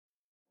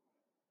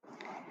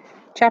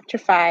Chapter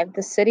 5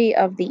 The City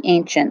of the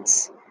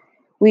Ancients.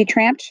 We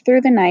tramped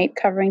through the night,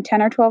 covering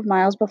 10 or 12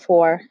 miles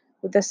before,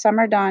 with the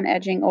summer dawn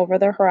edging over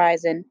the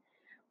horizon.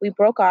 We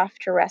broke off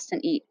to rest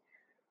and eat.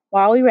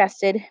 While we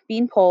rested,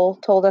 Beanpole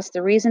told us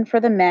the reason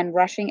for the men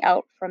rushing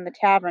out from the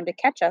tavern to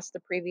catch us the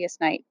previous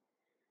night.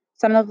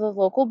 Some of the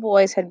local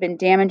boys had been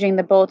damaging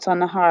the boats on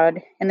the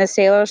Hard, and the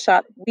sailors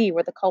thought we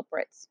were the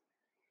culprits.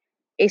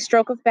 A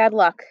stroke of bad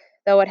luck,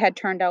 though it had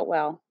turned out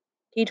well.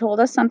 He told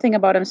us something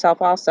about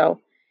himself also.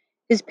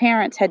 His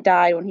parents had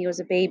died when he was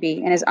a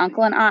baby, and his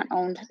uncle and aunt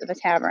owned the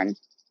tavern.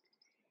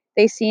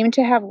 They seemed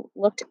to have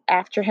looked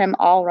after him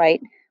all right,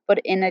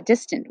 but in a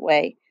distant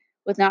way,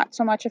 with not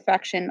so much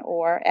affection,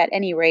 or, at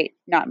any rate,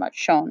 not much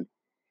shown.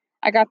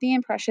 I got the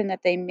impression that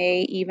they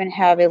may even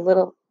have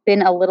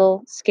been a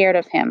little scared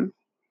of him.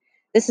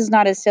 This is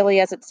not as silly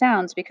as it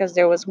sounds, because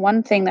there was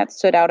one thing that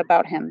stood out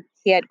about him.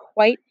 He had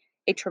quite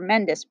a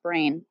tremendous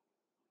brain.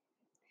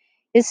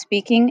 His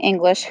speaking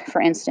English, for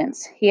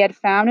instance. He had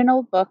found an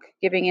old book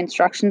giving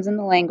instructions in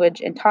the language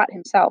and taught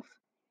himself.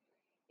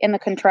 In the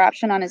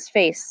contraption on his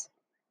face.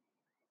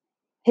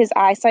 His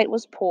eyesight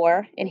was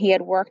poor, and he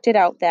had worked it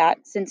out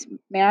that, since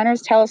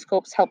mariners'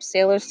 telescopes help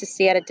sailors to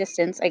see at a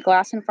distance, a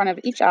glass in front of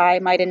each eye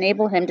might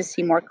enable him to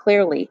see more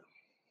clearly.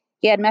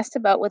 He had messed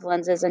about with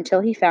lenses until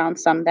he found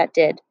some that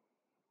did.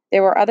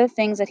 There were other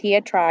things that he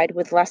had tried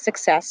with less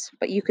success,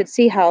 but you could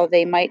see how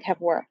they might have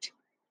worked.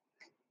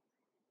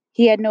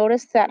 He had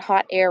noticed that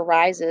hot air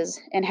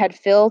rises, and had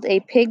filled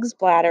a pig's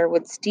bladder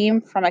with steam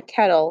from a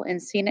kettle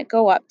and seen it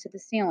go up to the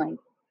ceiling.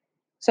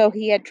 So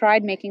he had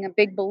tried making a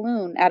big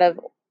balloon out of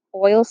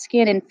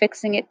oilskin and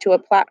fixing it to a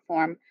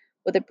platform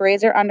with a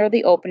brazier under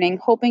the opening,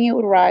 hoping it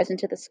would rise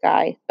into the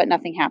sky, but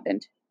nothing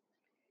happened.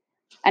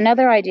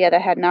 Another idea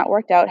that had not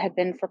worked out had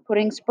been for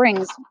putting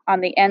springs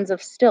on the ends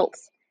of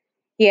stilts.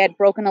 He had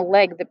broken a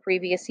leg the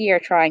previous year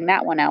trying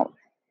that one out.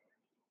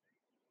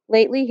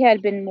 Lately he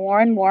had been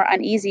more and more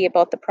uneasy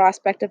about the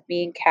prospect of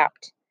being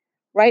capped,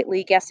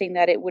 rightly guessing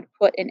that it would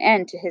put an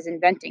end to his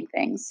inventing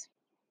things.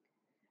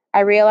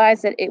 I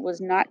realized that it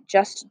was not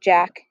just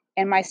Jack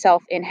and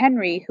myself and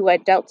Henry who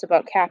had doubts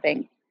about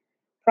capping.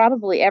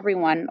 Probably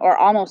everyone, or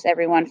almost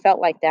everyone, felt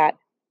like that,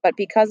 but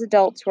because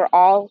adults were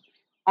all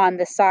on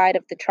the side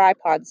of the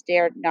tripods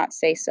dared not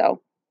say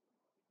so.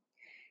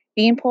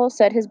 Beanpole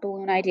said his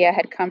balloon idea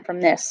had come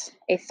from this,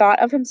 a thought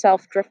of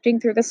himself drifting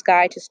through the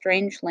sky to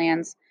strange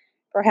lands,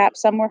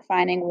 perhaps somewhere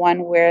finding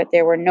one where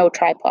there were no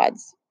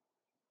tripods.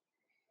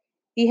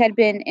 He had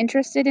been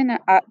interested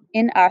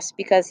in us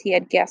because he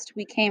had guessed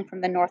we came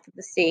from the north of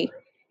the sea,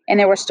 and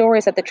there were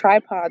stories that the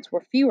tripods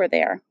were fewer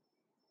there.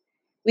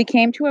 We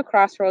came to a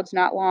crossroads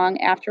not long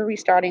after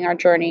restarting our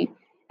journey,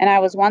 and I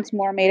was once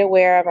more made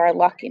aware of our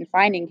luck in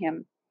finding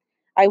him.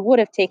 I would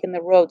have taken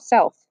the road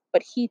south,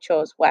 but he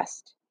chose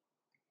west.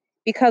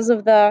 Because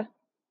of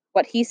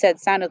what he said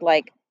sounded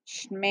like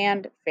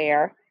schmand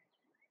fair.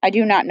 I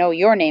do not know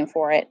your name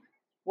for it.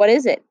 What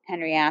is it?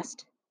 Henry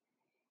asked.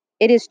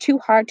 It is too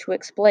hard to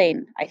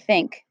explain, I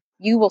think.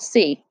 You will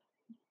see.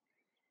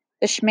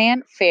 The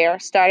Schmand Fair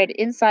started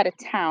inside a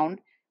town,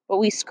 but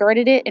we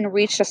skirted it and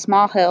reached a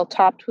small hill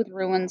topped with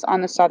ruins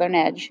on the southern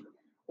edge.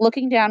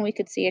 Looking down, we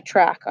could see a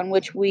track on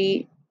which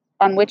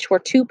were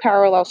two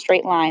parallel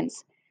straight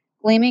lines,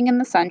 gleaming in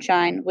the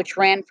sunshine, which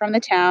ran from the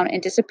town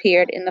and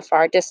disappeared in the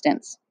far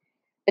distance.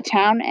 The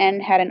town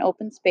end had an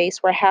open space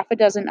where half a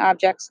dozen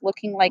objects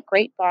looking like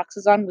great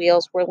boxes on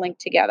wheels were linked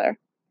together.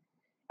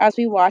 As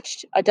we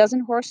watched, a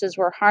dozen horses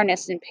were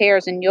harnessed in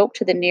pairs and yoked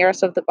to the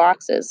nearest of the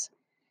boxes.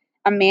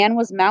 A man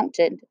was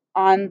mounted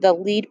on the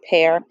lead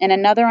pair and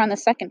another on the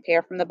second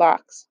pair from the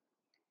box.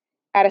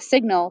 At a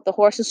signal, the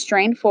horses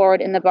strained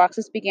forward and the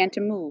boxes began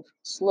to move,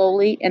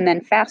 slowly and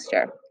then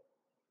faster.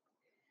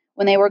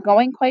 When they were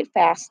going quite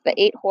fast, the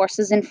 8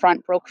 horses in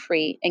front broke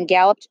free and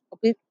galloped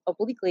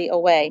obliquely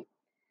away.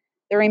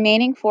 The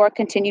remaining 4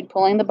 continued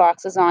pulling the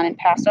boxes on and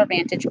past our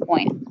vantage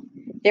point.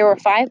 There were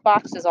 5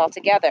 boxes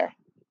altogether.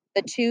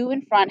 The 2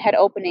 in front had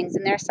openings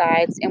in their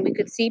sides, and we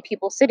could see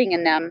people sitting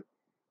in them.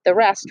 The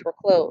rest were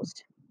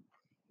closed.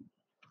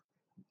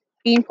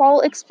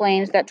 Beanpole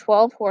explained that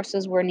 12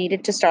 horses were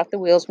needed to start the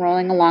wheels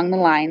rolling along the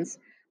lines,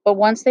 but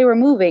once they were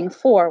moving,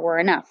 4 were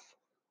enough.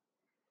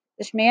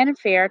 The Schman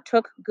Fair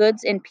took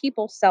goods and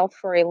people south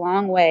for a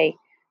long way,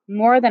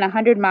 more than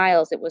 100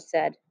 miles, it was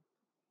said.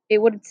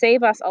 It would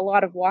save us a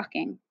lot of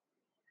walking.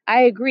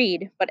 I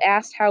agreed, but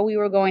asked how we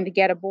were going to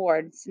get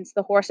aboard, since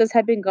the horses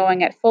had been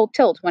going at full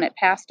tilt when it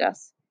passed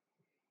us.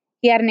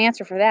 He had an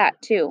answer for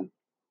that, too.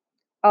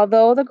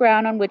 Although the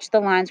ground on which the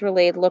lines were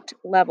laid looked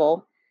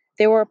level,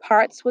 there were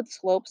parts with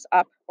slopes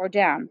up or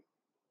down.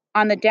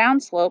 On the down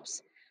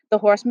slopes, the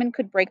horsemen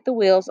could break the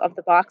wheels of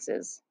the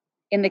boxes.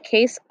 In the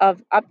case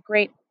of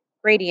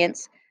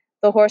gradients,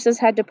 the horses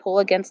had to pull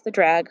against the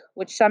drag,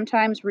 which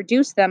sometimes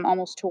reduced them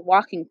almost to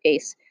walking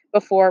pace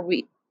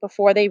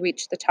before they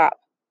reached the top.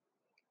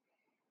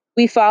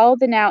 We followed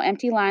the now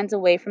empty lines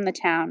away from the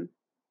town.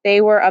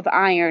 They were of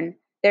iron,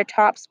 their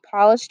tops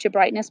polished to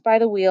brightness by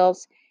the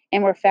wheels,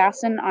 and were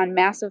fastened on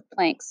massive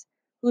planks,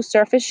 whose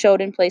surface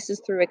showed in places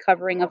through a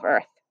covering of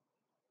earth.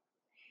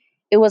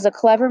 It was a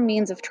clever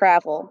means of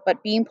travel,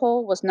 but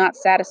Beanpole was not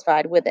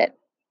satisfied with it.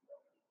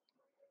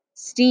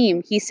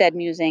 Steam, he said,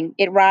 musing.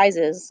 It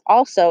rises.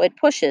 Also, it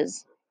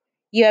pushes.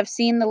 You have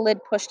seen the lid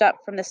pushed up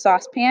from the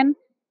saucepan?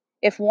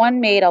 If one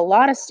made a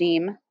lot of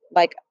steam,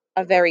 like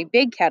a very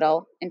big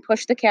kettle, and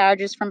pushed the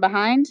carriages from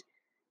behind?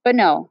 But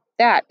no,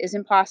 that is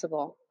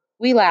impossible.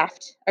 We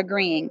laughed,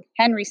 agreeing.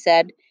 Henry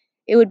said,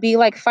 it would be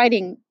like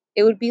fighting.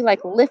 It would be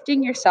like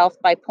lifting yourself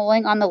by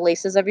pulling on the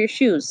laces of your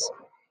shoes.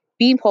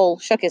 Beanpole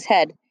shook his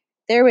head.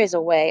 There is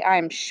a way, I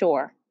am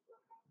sure.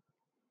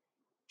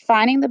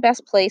 Finding the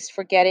best place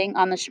for getting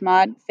on the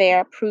Schmad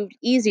fair proved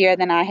easier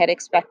than I had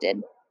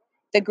expected.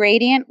 The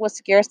gradient was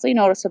scarcely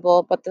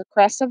noticeable, but the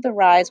crest of the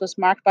rise was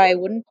marked by a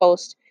wooden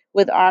post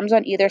with arms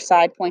on either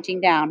side pointing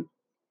down.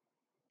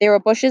 There were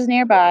bushes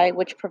nearby,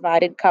 which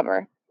provided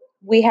cover.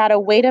 We had a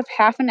wait of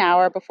half an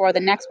hour before the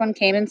next one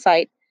came in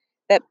sight,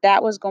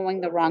 that was going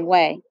the wrong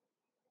way.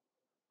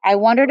 I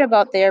wondered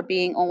about there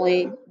being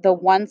only the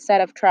one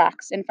set of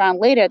tracks and found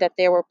later that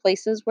there were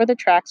places where the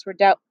tracks were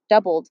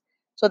doubled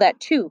so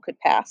that two could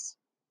pass.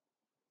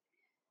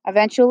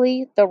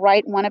 Eventually, the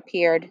right one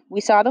appeared.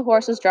 We saw the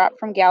horses drop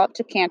from gallop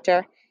to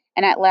canter,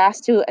 and at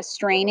last to a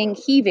straining,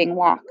 heaving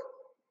walk.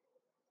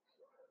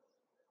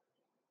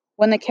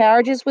 When the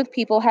carriages with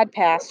people had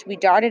passed, we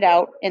darted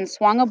out and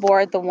swung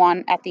aboard the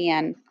one at the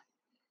end.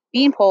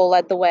 Beanpole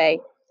led the way,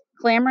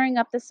 clambering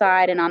up the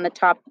side and on the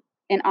top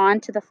and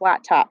on to the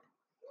flat top.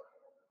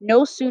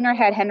 No sooner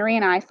had Henry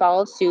and I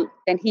followed suit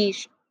than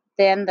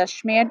the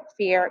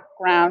Schmidtfear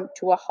ground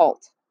to a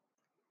halt.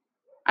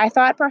 I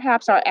thought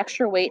perhaps our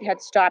extra weight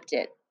had stopped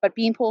it, but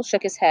Beanpole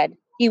shook his head.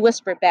 He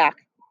whispered back,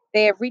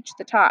 they have reached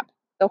the top.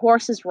 The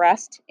horses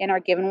rest and are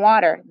given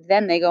water,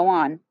 then they go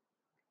on.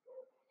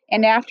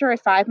 And after a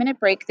 5-minute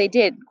break, they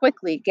did,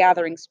 quickly,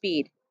 gathering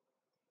speed.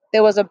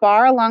 There was a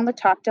bar along the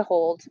top to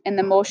hold, and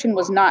the motion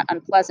was not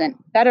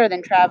unpleasant, better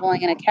than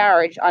traveling in a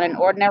carriage on an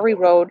ordinary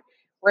road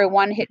where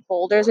one hit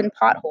boulders and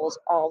potholes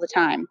all the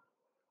time.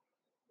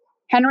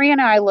 Henry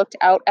and I looked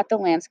out at the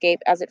landscape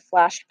as it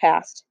flashed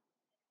past.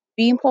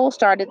 Beanpole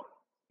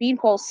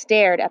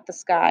stared at the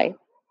sky.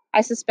 I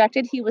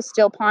suspected he was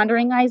still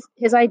pondering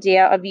his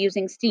idea of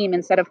using steam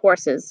instead of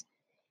horses.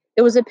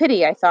 It was a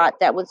pity, I thought,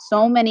 that with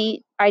so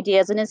many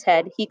ideas in his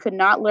head, he could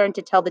not learn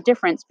to tell the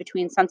difference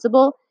between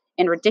sensible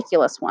and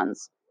ridiculous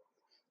ones.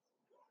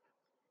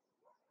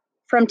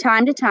 From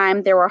time to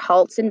time, there were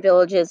halts in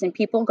villages, and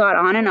people got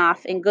on and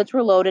off, and goods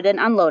were loaded and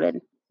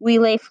unloaded. We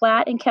lay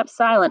flat and kept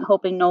silent,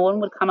 hoping no one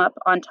would come up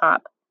on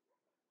top.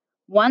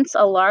 Once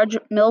a large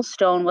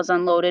millstone was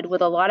unloaded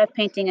with a lot of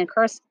panting and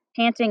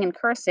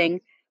cursing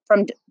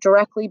from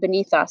directly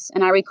beneath us,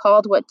 and I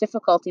recalled what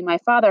difficulty my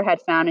father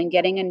had found in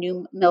getting a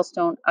new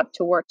millstone up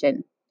to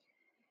Wharton.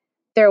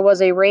 There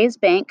was a raised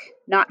bank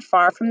not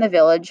far from the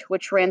village,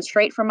 which ran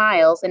straight for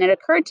miles, and it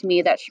occurred to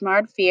me that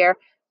Schmardfear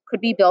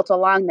could be built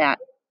along that,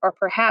 or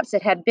perhaps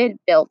it had been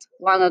built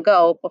long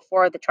ago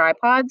before the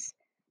tripods.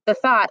 The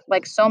thought,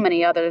 like so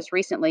many others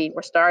recently,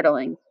 were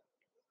startling.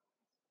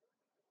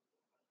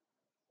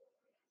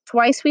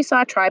 Twice we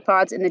saw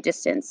tripods in the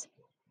distance.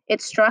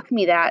 It struck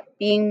me that,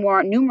 being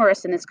more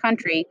numerous in this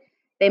country,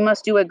 they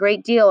must do a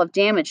great deal of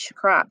damage to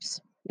crops.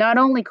 Not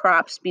only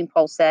crops,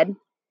 Beanpole said.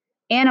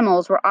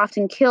 Animals were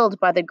often killed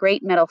by the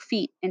great metal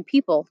feet, and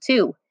people,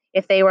 too,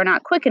 if they were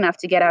not quick enough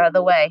to get out of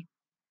the way.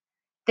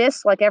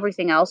 This, like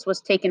everything else, was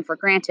taken for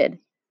granted,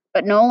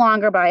 but no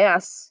longer by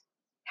us.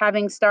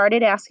 Having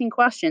started asking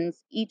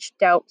questions, each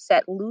doubt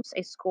set loose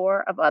a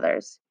score of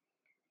others.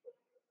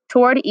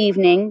 Toward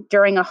evening,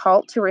 during a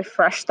halt to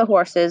refresh the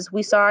horses,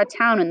 we saw a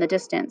town in the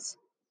distance.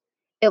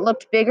 It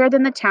looked bigger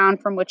than the town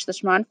from which the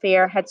Schmont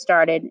Fair had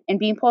started, and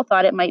Beanpole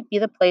thought it might be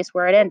the place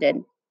where it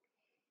ended.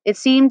 It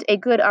seemed a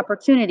good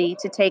opportunity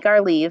to take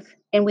our leave,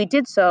 and we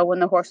did so when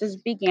the horses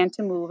began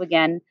to move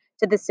again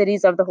to the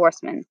cities of the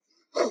horsemen.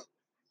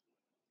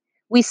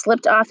 We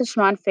slipped off the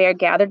Schmont Fair,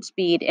 gathered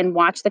speed, and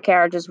watched the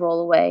carriages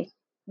roll away.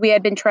 We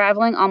had been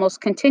traveling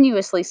almost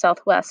continuously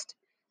southwest,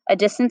 a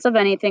distance of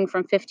anything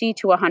from 50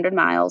 to 100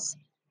 miles.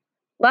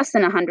 Less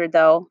than 100,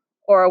 though,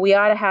 or we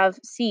ought to have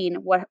seen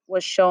what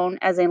was shown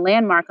as a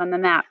landmark on the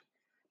map,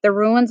 the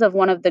ruins of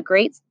one of the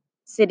great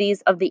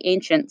cities of the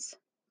ancients.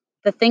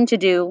 The thing to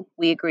do,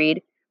 we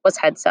agreed, was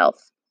head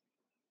south.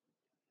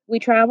 We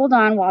traveled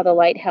on while the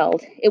light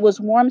held. It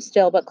was warm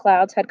still, but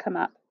clouds had come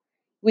up.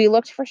 We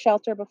looked for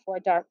shelter before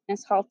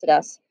darkness halted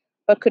us,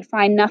 but could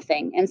find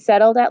nothing, and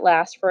settled at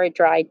last for a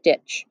dry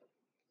ditch.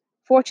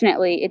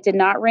 Fortunately, it did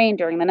not rain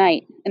during the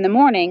night. In the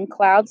morning,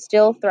 clouds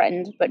still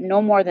threatened, but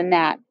no more than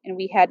that, and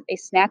we had a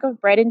snack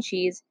of bread and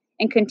cheese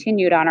and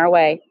continued on our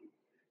way.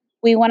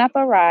 We went up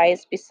a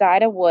rise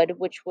beside a wood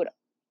which would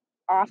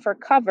offer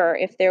cover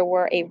if there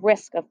were a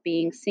risk of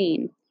being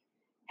seen.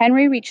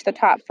 Henry reached the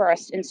top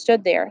first and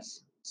stood there,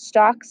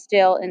 stock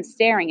still and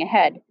staring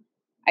ahead.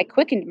 I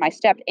quickened my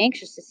step,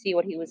 anxious to see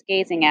what he was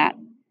gazing at.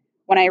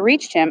 When I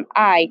reached him,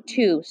 I,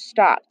 too,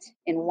 stopped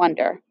in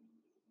wonder.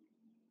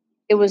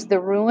 It was the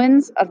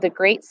ruins of the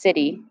great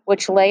city,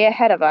 which lay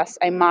ahead of us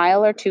a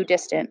mile or two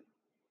distant.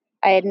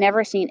 I had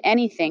never seen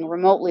anything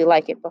remotely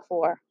like it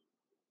before.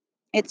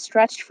 It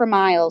stretched for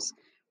miles,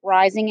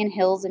 rising in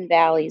hills and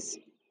valleys.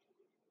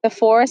 The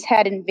forest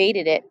had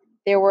invaded it.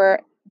 There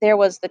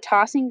was the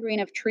tossing green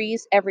of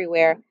trees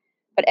everywhere,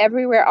 but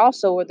everywhere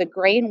also were the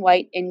gray and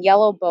white and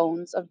yellow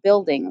bones of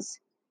buildings.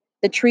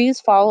 The trees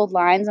followed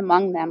lines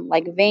among them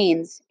like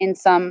veins in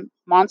some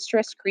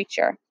monstrous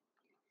creature.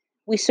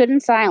 We stood in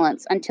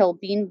silence until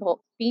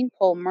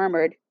Beanpole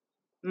murmured,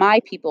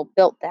 "My people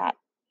built that."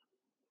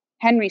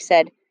 Henry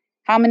said,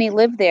 "How many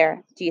live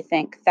there, do you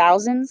think?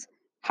 Thousands?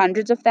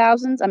 Hundreds of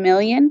thousands? A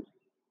million?"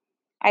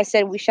 I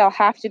said, "We shall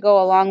have to go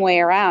a long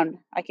way around.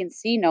 I can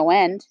see no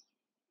end."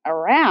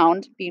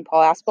 "Around?"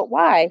 Beanpole asked, "but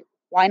why?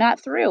 Why not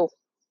through?"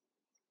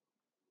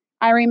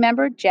 I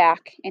remembered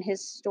Jack and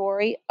his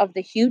story of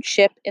the huge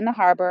ship in the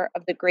harbor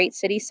of the great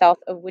city south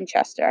of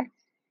Winchester.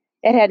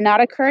 It had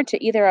not occurred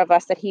to either of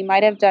us that he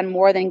might have done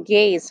more than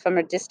gaze from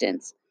a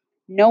distance.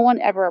 No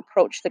one ever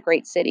approached the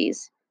great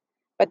cities.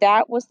 But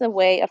that was the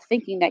way of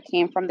thinking that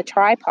came from the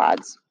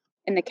tripods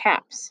and the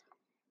caps.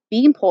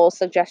 Beanpole's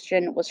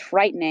suggestion was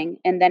frightening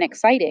and then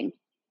exciting.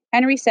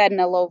 Henry said in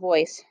a low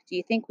voice, "Do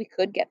you think we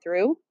could get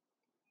through?"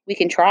 "We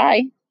can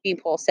try,"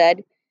 Beanpole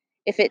said.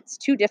 "If it's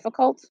too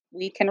difficult,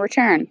 we can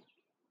return."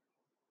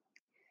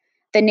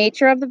 The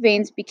nature of the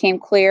veins became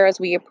clear as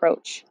we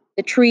approached.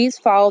 The trees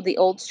followed the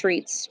old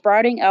streets,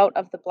 sprouting out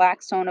of the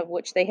black stone of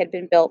which they had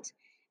been built,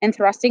 and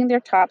thrusting their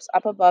tops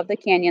up above the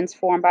canyons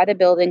formed by the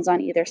buildings on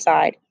either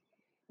side.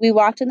 We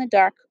walked in the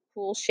dark,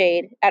 cool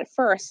shade, at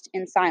first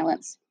in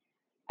silence.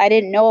 I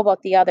didn't know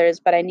about the others,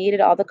 but I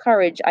needed all the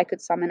courage I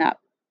could summon up.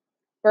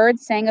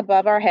 Birds sang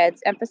above our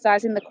heads,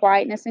 emphasizing the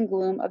quietness and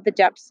gloom of the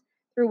depths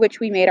through which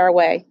we made our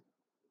way.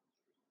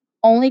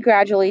 Only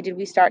gradually did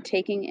we start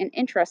taking an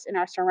interest in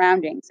our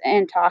surroundings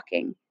and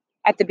talking,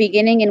 at the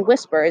beginning in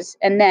whispers,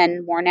 and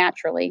then more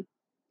naturally.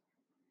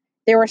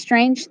 There were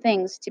strange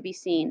things to be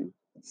seen.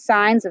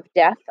 Signs of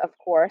death, of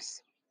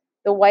course,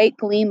 the white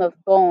gleam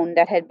of bone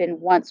that had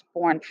been once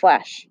born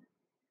flesh.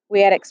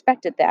 We had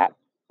expected that,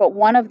 but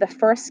one of the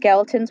first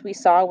skeletons we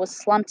saw was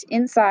slumped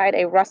inside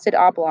a rusted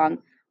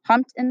oblong,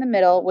 humped in the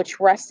middle, which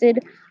rested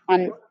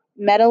on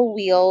metal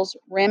wheels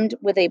rimmed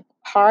with a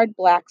hard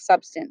black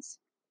substance.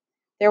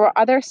 There were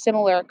other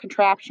similar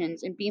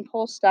contraptions, and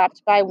Beanpole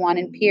stopped by one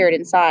and peered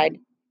inside.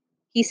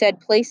 He said,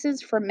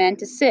 "Places for men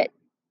to sit,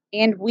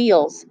 and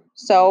wheels,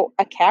 so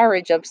a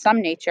carriage of some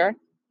nature."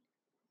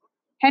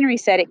 Henry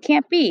said, "It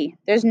can't be.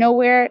 There's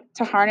nowhere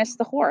to harness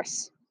the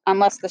horse,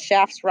 unless the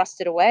shafts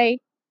rusted away."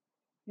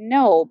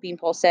 "No,"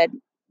 Beanpole said,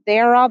 "they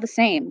are all the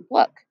same.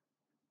 Look."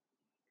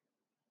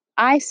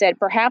 I said,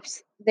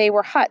 "Perhaps they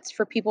were huts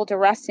for people to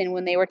rest in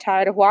when they were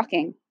tired of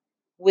walking."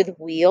 "With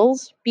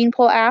wheels?"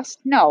 Beanpole asked.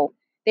 "No,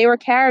 they were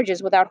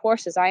carriages without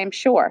horses, I am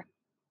sure."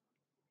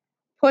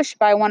 "Pushed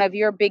by one of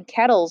your big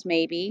kettles,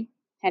 maybe,"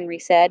 Henry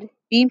said.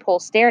 Beanpole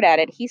stared at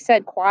it. He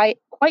said quite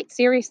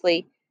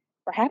seriously,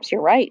 "Perhaps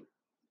you're right."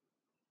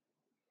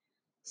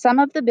 Some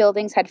of the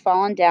buildings had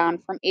fallen down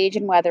from age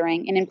and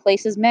weathering, and in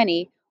places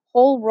many,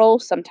 whole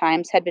rows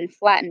sometimes, had been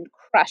flattened,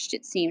 crushed,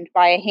 it seemed,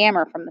 by a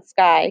hammer from the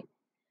sky.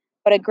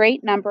 But a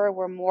great number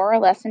were more or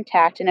less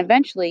intact, and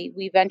eventually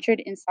we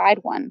ventured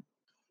inside one.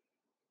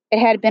 It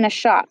had been a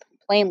shop,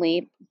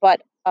 plainly,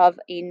 but of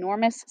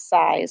enormous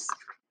size.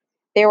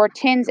 There were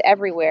tins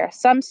everywhere,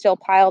 some still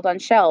piled on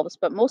shelves,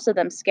 but most of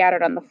them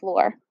scattered on the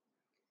floor.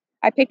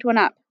 I picked one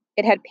up.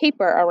 It had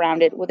paper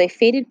around it with a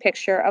faded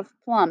picture of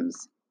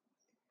plums.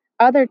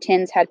 Other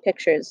tins had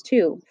pictures,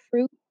 too: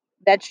 fruit,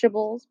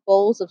 vegetables,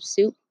 bowls of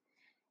soup.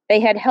 They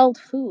had held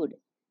food.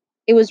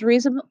 It was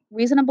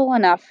reasonable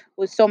enough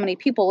with so many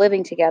people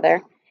living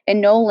together and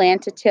no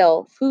land to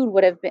till. Food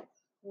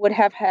would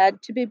have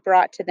had to be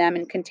brought to them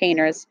in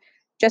containers,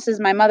 just as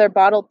my mother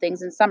bottled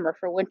things in summer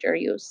for winter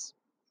use.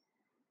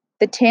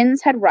 The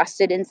tins had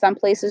rusted in some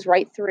places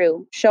right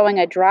through, showing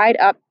a dried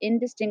up,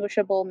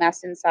 indistinguishable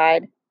mess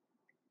inside.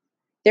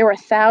 There were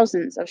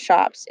thousands of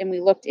shops, and we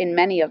looked in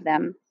many of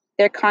them.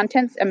 Their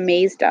contents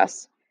amazed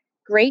us.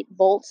 Great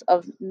bolts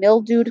of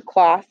mildewed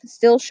cloth,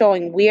 still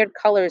showing weird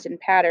colors and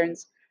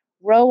patterns,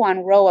 row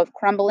on row of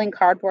crumbling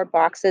cardboard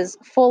boxes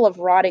full of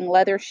rotting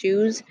leather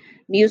shoes,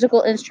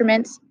 musical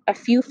instruments, a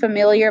few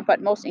familiar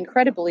but most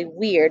incredibly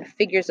weird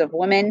figures of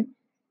women,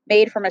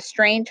 made from a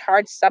strange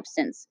hard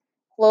substance,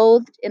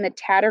 clothed in the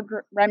tattered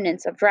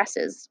remnants of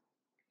dresses,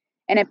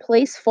 and a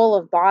place full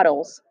of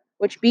bottles,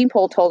 which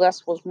Beanpole told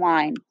us was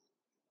wine.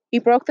 He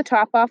broke the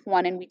top off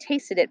one, and we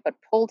tasted it, but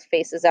pulled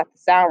faces at the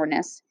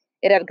sourness.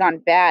 It had gone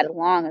bad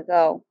long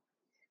ago.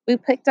 We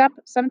picked up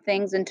some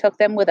things and took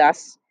them with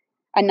us: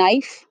 a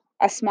knife,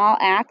 a small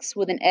axe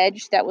with an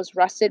edge that was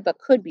rusted but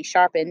could be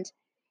sharpened,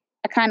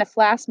 a kind of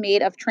flask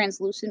made of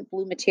translucent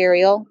blue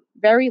material,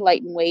 very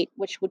light in weight,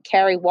 which would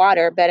carry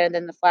water better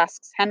than the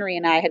flasks Henry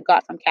and I had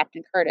got from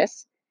Captain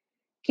Curtis,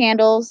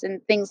 candles,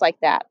 and things like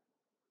that.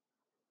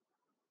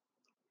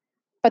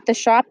 But the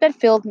shop that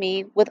filled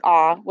me with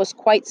awe was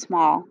quite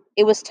small.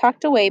 It was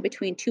tucked away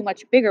between two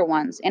much bigger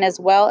ones, and as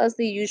well as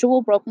the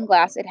usual broken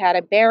glass, it had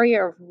a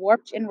barrier of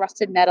warped and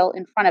rusted metal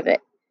in front of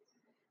it.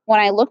 When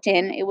I looked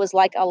in, it was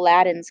like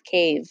Aladdin's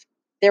cave.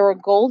 There were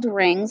gold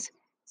rings,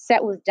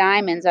 set with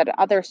diamonds and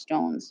other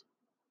stones,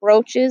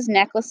 brooches,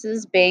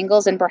 necklaces,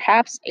 bangles, and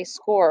perhaps a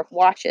score of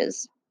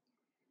watches.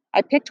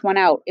 I picked one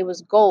out. It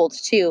was gold,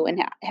 too,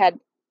 and had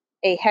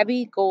a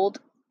heavy gold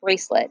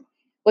bracelet,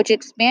 which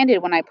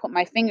expanded when I put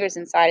my fingers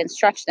inside and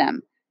stretched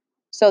them,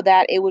 so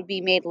that it would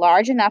be made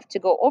large enough to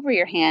go over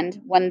your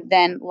hand when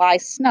then lie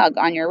snug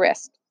on your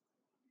wrist,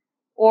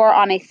 or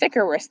on a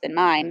thicker wrist than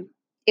mine.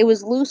 It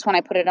was loose when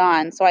I put it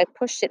on, so I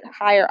pushed it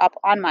higher up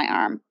on my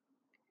arm.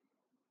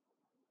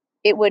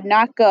 It would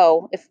not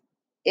go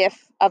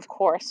if of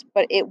course,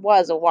 but it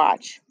was a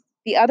watch.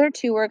 The other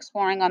two were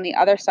exploring on the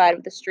other side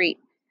of the street.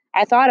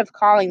 I thought of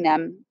calling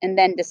them and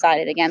then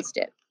decided against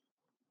it.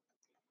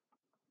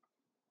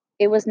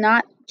 It was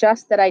not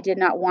just that I did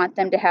not want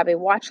them to have a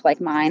watch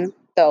like mine,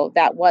 though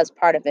that was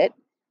part of it.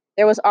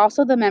 There was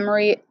also the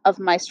memory of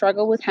my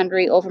struggle with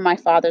Henry over my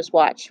father's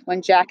watch,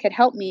 when Jack had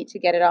helped me to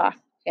get it off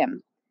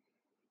him.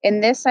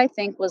 And this, I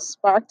think, was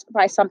sparked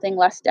by something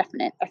less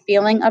definite, a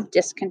feeling of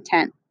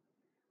discontent.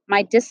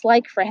 My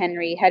dislike for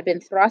Henry had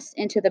been thrust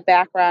into the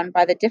background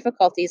by the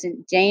difficulties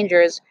and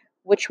dangers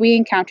which we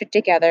encountered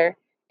together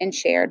and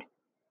shared.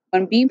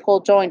 When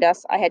Beanpole joined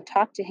us, I had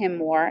talked to him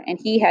more, and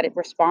he had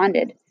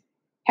responded.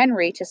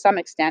 Henry, to some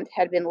extent,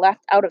 had been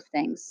left out of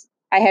things.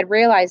 I had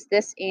realized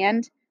this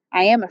and,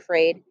 I am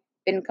afraid,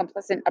 been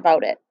complicit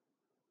about it.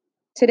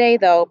 Today,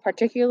 though,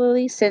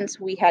 particularly since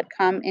we had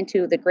come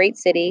into the great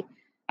city,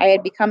 I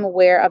had become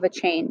aware of a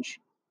change.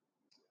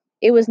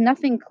 It was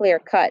nothing clear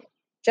cut,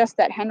 just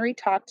that Henry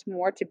talked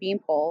more to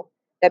Beanpole,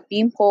 that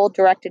Beanpole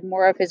directed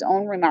more of his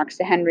own remarks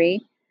to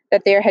Henry,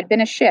 that there had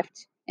been a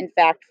shift, in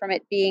fact, from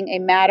it being a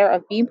matter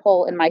of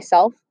Beanpole and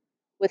myself,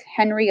 with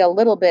Henry a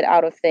little bit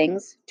out of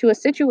things, to a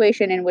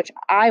situation in which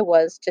I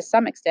was, to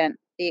some extent,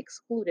 the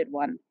excluded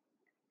one.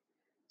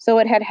 So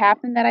it had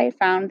happened that I had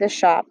found this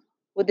shop,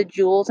 with the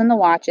jewels and the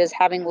watches,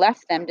 having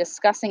left them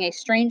discussing a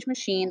strange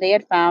machine they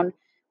had found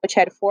which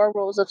had 4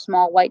 rows of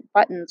small white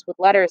buttons with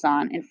letters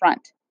on in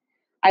front.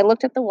 I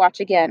looked at the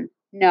watch again.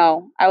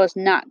 No, I was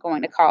not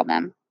going to call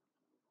them.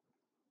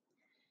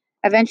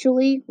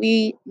 Eventually,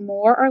 we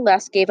more or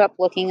less gave up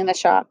looking in the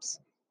shops.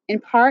 In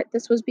part,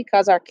 this was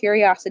because our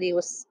curiosity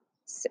was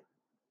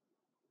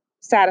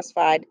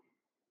satisfied,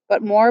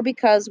 but more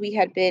because we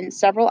had been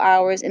several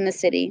hours in the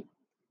city,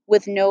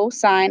 with no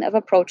sign of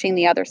approaching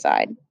the other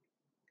side.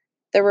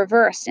 The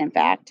reverse, in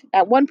fact.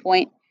 At one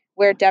point,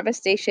 where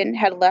devastation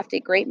had left a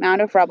great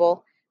mound of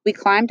rubble, we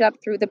climbed up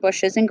through the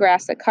bushes and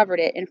grass that covered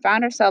it and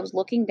found ourselves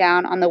looking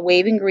down on the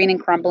waving green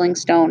and crumbling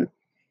stone.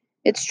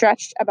 It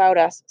stretched about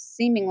us,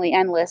 seemingly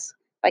endless,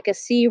 like a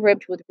sea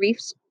ribbed with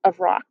reefs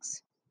of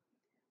rocks.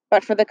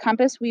 But for the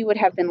compass we would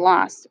have been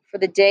lost, for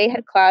the day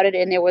had clouded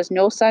and there was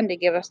no sun to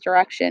give us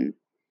direction.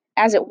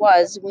 As it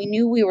was, we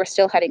knew we were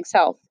still heading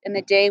south, and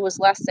the day was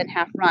less than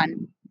half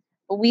run,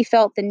 but we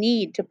felt the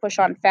need to push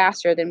on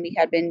faster than we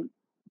had been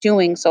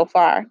doing so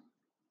far.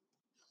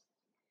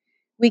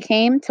 We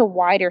came to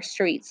wider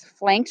streets,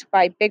 flanked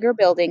by bigger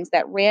buildings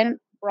that ran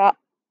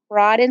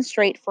broad and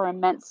straight for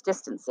immense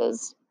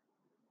distances.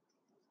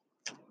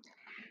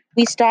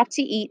 We stopped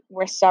to eat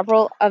where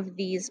several of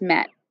these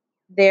met.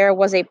 There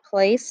was a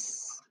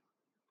place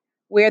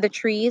where the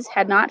trees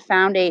had not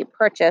found a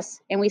purchase,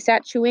 and we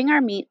sat chewing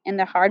our meat and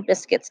the hard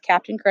biscuits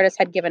Captain Curtis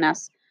had given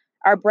us.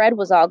 Our bread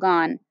was all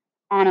gone,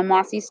 on a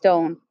mossy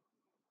stone.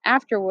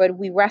 Afterward,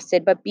 we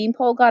rested, but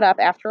Beanpole got up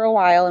after a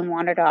while and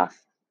wandered off.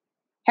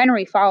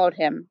 Henry followed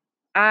him.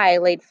 I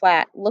laid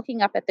flat,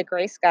 looking up at the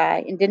gray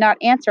sky, and did not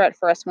answer at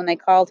first when they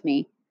called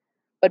me.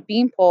 But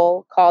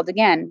Beanpole called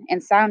again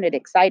and sounded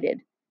excited.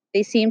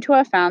 They seemed to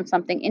have found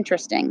something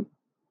interesting.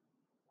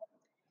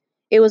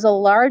 It was a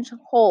large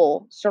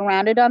hole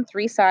surrounded on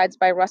 3 sides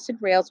by rusted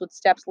rails with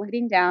steps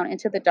leading down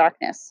into the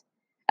darkness.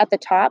 At the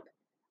top,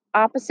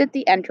 opposite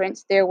the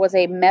entrance, there was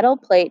a metal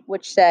plate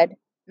which said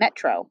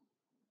Metro.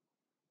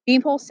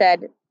 Beanpole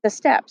said, "The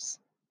steps.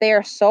 They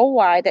are so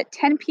wide that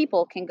 10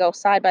 people can go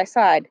side by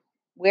side.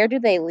 Where do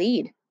they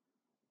lead?"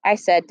 I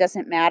said,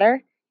 "Doesn't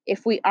matter.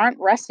 If we aren't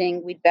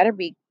resting, we'd better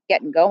be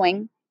getting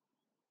going."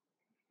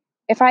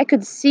 "If I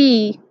could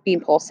see,"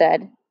 Beanpole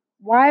said,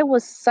 "why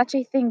was such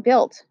a thing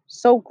built?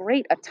 So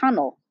great a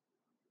tunnel."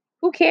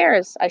 "Who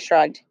cares?" I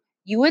shrugged.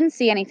 "You wouldn't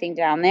see anything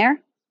down there."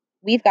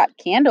 "We've got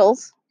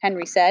candles,"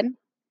 Henry said.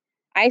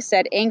 I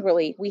said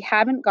angrily, "We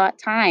haven't got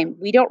time.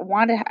 We don't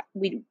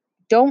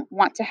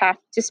want to have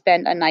to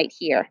spend a night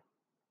here."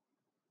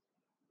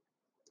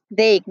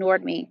 They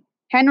ignored me.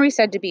 Henry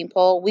said to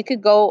Beanpole, "We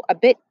could go a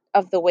bit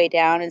of the way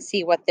down and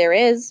see what there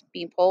is."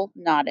 Beanpole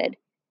nodded.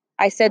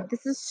 I said,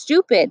 "This is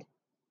stupid."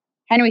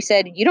 Henry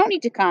said, "You don't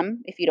need to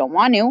come if you don't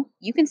want to.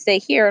 You can stay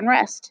here and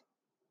rest."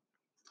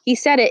 He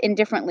said it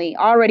indifferently,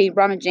 already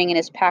rummaging in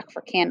his pack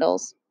for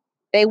candles.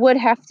 They would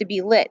have to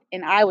be lit,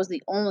 and I was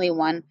the only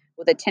one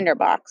with a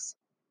tinderbox.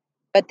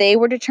 But they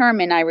were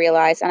determined, I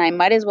realized, and I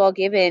might as well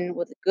give in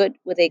with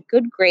a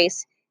good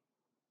grace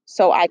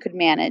so I could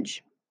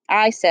manage.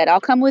 I said,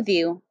 "I'll come with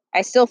you.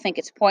 I still think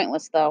it's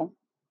pointless, though."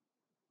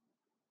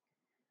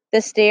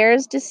 The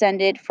stairs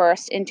descended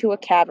first into a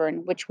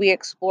cavern, which we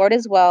explored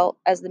as well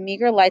as the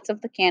meager lights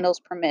of the candles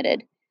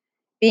permitted.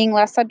 Being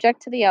less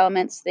subject to the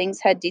elements, things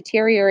had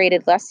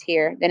deteriorated less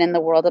here than in the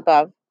world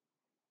above.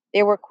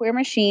 There were queer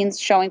machines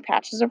showing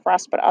patches of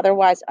rust but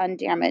otherwise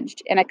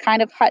undamaged, and a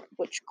kind of hut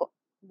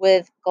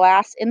with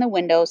glass in the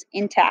windows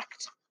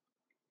intact.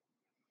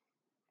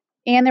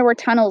 And there were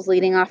tunnels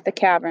leading off the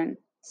cavern,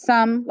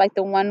 some, like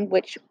the one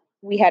which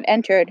we had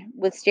entered,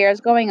 with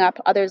stairs going up,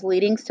 others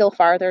leading still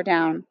farther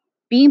down.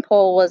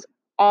 Beanpole was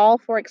all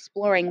for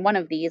exploring one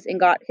of these and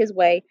got his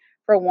way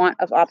for want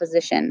of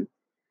opposition.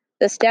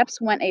 The steps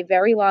went a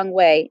very long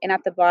way, and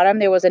at the bottom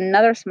there was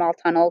another small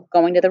tunnel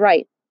going to the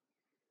right.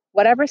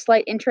 Whatever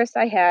slight interest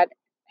I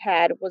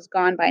had was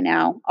gone by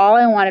now. All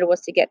I wanted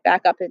was to get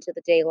back up into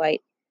the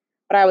daylight.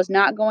 But I was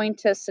not going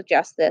to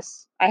suggest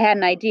this. I had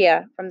an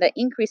idea, from the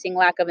increasing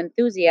lack of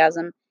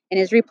enthusiasm in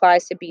his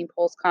replies to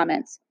Beanpole's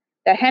comments,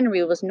 that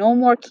Henry was no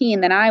more keen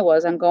than I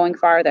was on going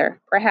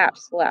farther,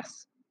 perhaps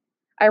less.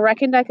 I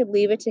reckoned I could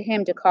leave it to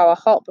him to call a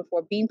halt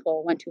before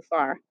Beanpole went too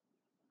far.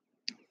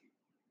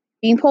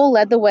 Beanpole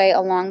led the way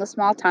along the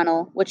small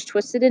tunnel, which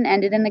twisted and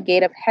ended in a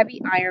gate of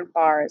heavy iron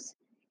bars.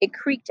 It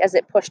creaked as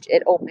it pushed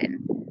it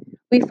open.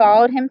 We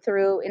followed him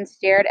through and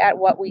stared at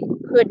what we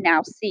could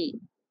now see.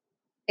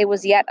 It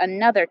was yet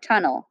another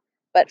tunnel,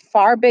 but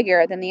far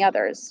bigger than the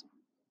others.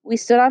 We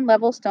stood on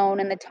level stone,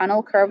 and the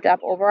tunnel curved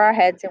up over our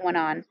heads and went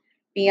on,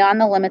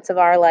 beyond the limits of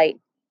our light.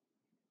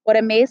 What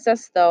amazed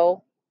us,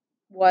 though,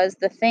 was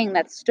the thing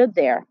that stood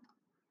there.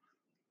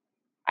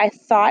 I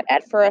thought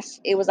at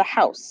first it was a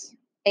house,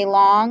 a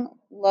long,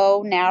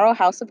 low, narrow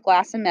house of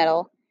glass and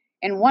metal,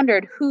 and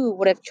wondered who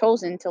would have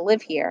chosen to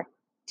live here,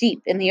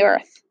 deep in the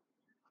earth.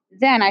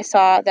 Then I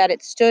saw that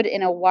it stood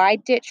in a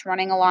wide ditch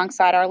running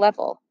alongside our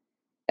level,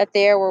 that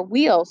there were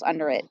wheels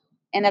under it,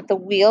 and that the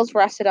wheels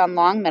rested on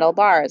long metal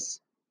bars.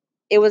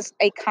 It was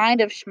a kind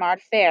of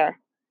schmart fair.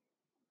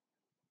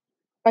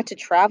 But to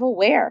travel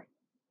where?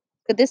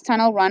 Could this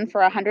tunnel run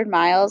for 100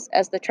 miles,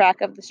 as the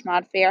track of the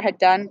schmart fair had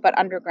done, but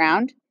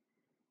underground?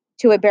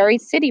 To a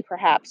buried city,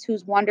 perhaps,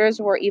 whose wonders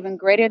were even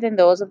greater than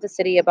those of the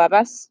city above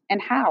us? And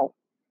how?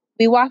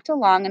 We walked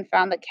along and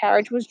found that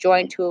carriage was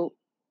joined to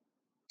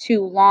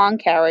long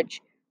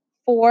carriage.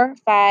 4,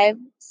 5,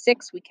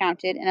 6 we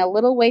counted, and a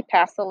little way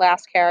past the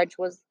last carriage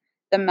was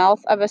the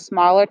mouth of a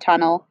smaller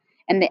tunnel,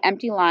 and the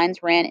empty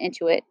lines ran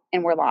into it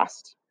and were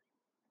lost.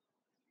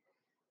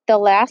 The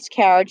last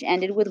carriage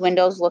ended with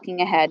windows looking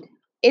ahead.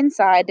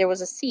 Inside there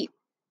was a seat,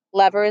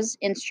 levers,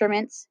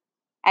 instruments.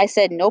 I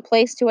said no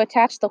place to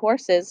attach the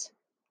horses.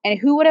 And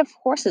who would have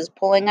horses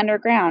pulling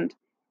underground?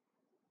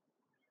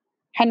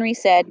 Henry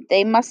said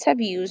they must have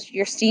used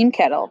your steam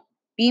kettle.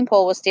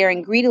 Beanpole was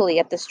staring greedily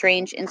at the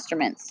strange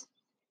instruments.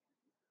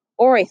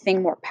 Or a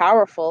thing more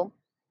powerful,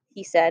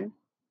 he said.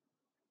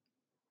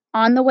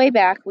 On the way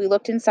back, we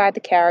looked inside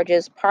the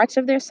carriages. Parts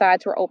of their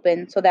sides were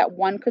open so that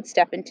one could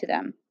step into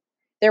them.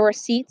 There were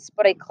seats,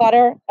 but a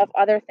clutter of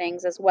other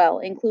things as well,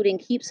 including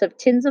heaps of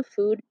tins of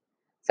food,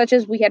 such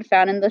as we had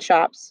found in the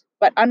shops,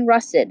 but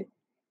unrusted.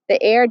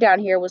 The air down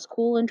here was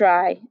cool and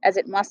dry, as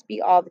it must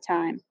be all the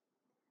time.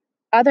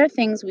 Other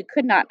things we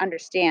could not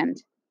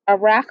understand. A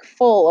rack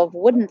full of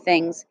wooden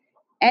things,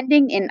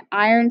 ending in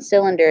iron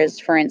cylinders,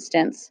 for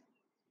instance.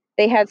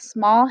 They had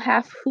small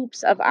half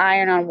hoops of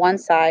iron on one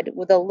side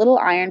with a little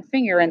iron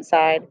finger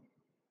inside.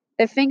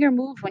 The finger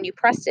moved when you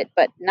pressed it,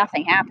 but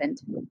nothing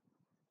happened.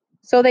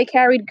 So they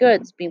carried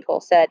goods,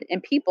 Beanpole said,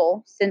 and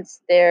people,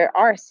 since there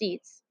are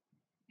seats.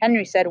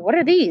 Henry said, "What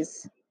are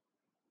these?"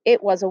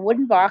 It was a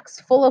wooden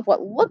box full of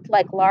what looked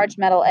like large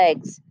metal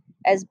eggs,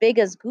 as big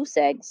as goose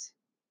eggs.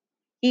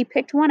 He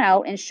picked one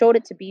out and showed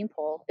it to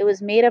Beanpole. It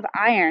was made of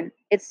iron,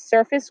 its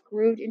surface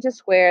grooved into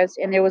squares,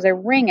 and there was a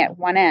ring at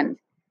one end.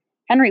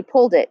 Henry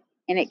pulled it,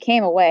 and it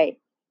came away.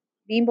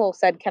 Beanpole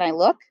said, "Can I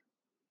look?"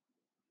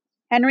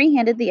 Henry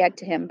handed the egg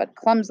to him, but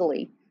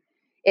clumsily.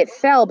 It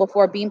fell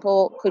before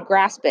Beanpole could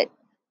grasp it,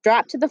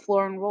 dropped to the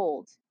floor and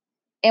rolled.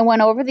 It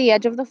went over the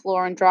edge of the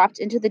floor and dropped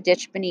into the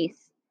ditch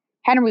beneath.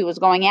 Henry was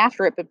going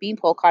after it, but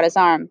Beanpole caught his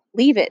arm.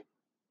 "Leave it.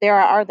 There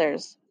are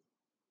others."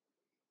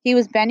 He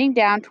was bending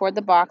down toward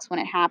the box when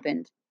it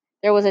happened.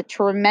 There was a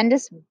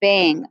tremendous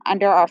bang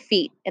under our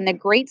feet, and the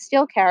great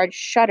steel carriage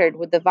shuddered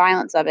with the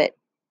violence of it.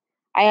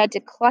 I had to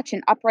clutch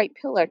an upright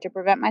pillar to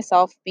prevent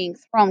myself being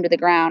thrown to the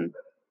ground.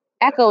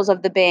 Echoes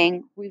of the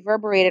bang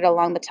reverberated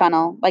along the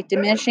tunnel, like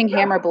diminishing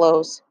hammer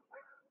blows.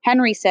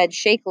 Henry said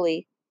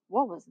shakily,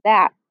 "What was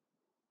that?"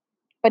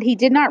 But he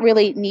did not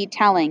really need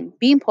telling.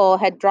 Beanpole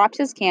had dropped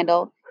his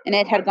candle, and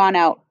it had gone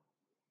out.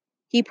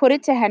 He put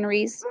it to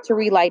Henry's to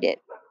relight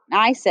it.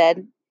 I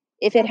said,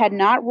 if it had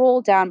not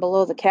rolled down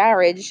below the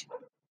carriage,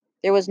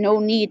 there was no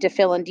need to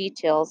fill in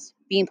details.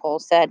 Beanpole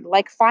said,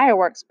 like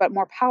fireworks, but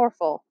more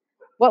powerful.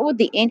 What would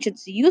the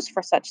ancients use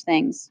for such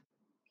things?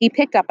 He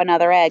picked up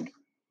another egg.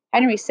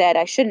 Henry said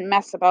I shouldn't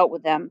mess about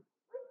with them.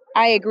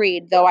 I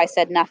agreed, though I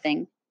said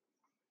nothing.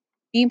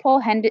 Beanpole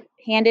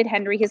handed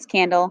Henry his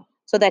candle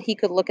so that he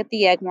could look at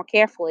the egg more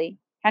carefully.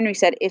 Henry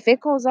said, if it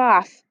goes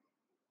off.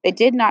 They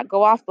did not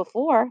go off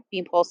before,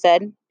 Beanpole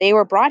said. They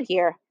were brought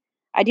here.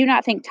 I do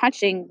not think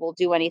touching will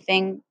do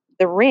anything.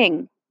 The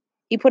ring.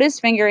 He put his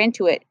finger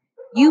into it.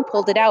 You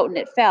pulled it out and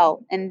it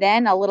fell. And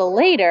then a little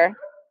later,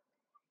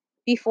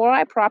 before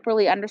I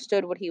properly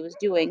understood what he was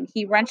doing,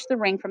 he wrenched the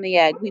ring from the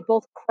egg. We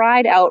both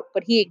cried out,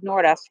 but he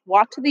ignored us,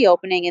 walked to the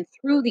opening, and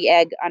threw the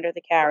egg under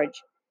the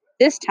carriage.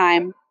 This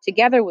time,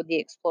 together with the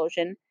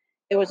explosion,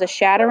 there was a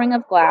shattering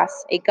of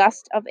glass. A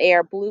gust of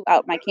air blew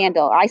out my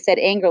candle. I said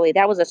angrily,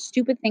 "That was a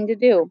stupid thing to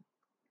do."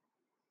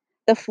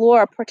 "The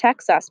floor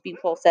protects us,"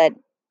 Beanpole said.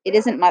 "It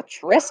isn't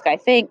much risk, I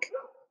think."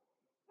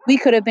 "We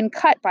could have been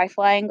cut by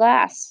flying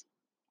glass."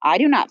 "I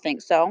do not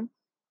think so."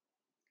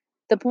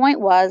 The point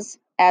was,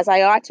 as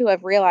I ought to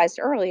have realized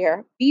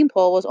earlier,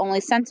 Beanpole was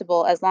only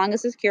sensible as long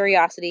as his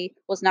curiosity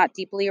was not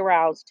deeply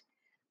aroused.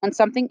 When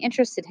something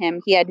interested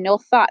him, he had no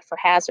thought for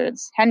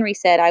hazards. Henry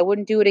said I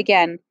wouldn't do it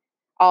again,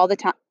 all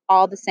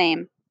the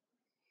same.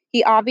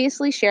 He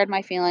obviously shared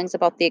my feelings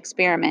about the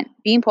experiment.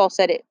 Beanpole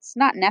said it's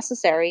not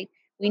necessary.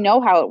 We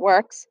know how it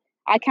works.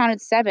 I counted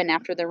 7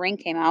 after the ring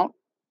came out.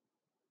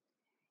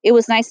 It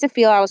was nice to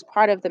feel I was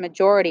part of the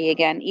majority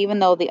again, even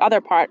though the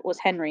other part was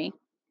Henry.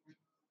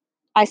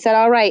 I said,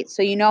 "All right,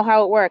 so you know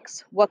how it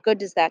works. What good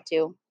does that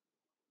do?"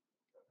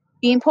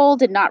 Beanpole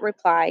did not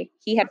reply.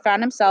 He had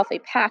found himself a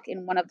pack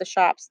in one of the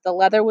shops. The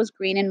leather was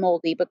green and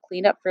moldy, but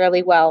cleaned up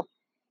fairly well,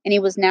 and he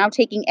was now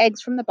taking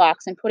eggs from the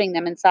box and putting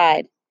them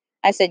inside.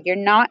 I said, "You're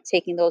not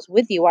taking those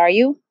with you, are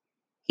you?"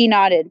 He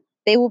nodded.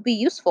 "They will be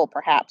useful,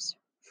 perhaps."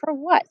 "For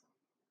what?"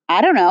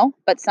 "I don't know,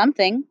 but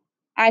something."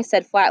 I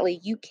said flatly,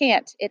 "You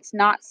can't. It's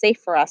not safe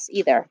for us,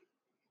 either.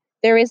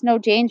 There is no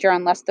danger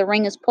unless the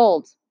ring is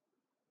pulled."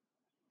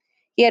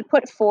 He had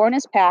put 4 in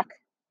his pack.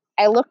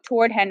 I looked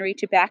toward Henry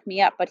to back me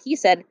up, but he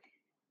said,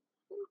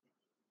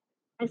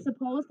 "I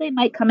suppose they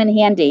might come in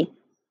handy."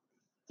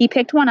 He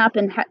picked one up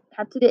and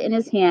hefted it in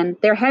his hand.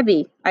 "They're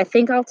heavy. I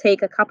think I'll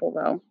take a couple,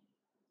 though."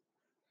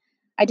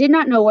 I did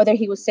not know whether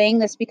he was saying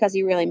this because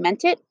he really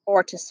meant it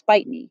or to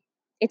spite me.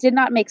 It did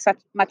not make such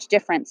much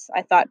difference,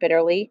 I thought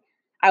bitterly.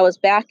 I was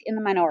back in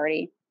the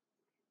minority.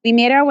 We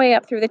made our way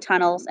up through the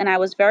tunnels, and I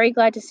was very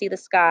glad to see the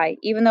sky,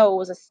 even though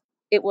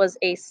it was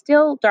a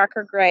still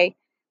darker gray,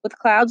 with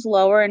clouds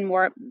lower and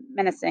more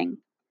menacing.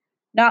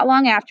 Not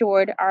long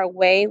afterward, our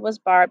way was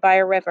barred by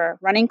a river,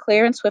 running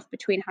clear and swift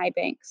between high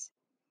banks.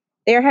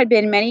 There had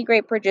been many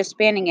great bridges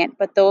spanning it,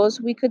 but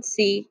those we could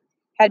see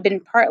had been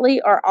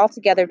partly or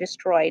altogether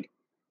destroyed.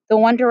 The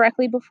one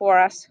directly before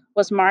us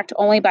was marked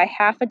only by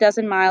half a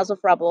dozen miles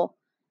of rubble,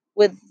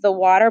 with the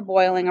water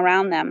boiling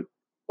around them.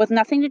 With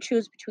nothing to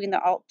choose between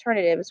the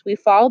alternatives, we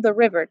followed the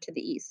river to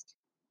the east.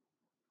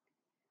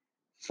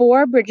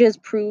 4 bridges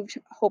proved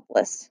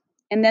hopeless,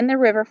 and then the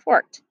river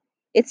forked.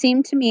 It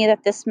seemed to me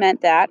that this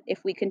meant that,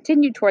 if we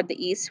continued toward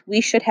the east,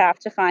 we should have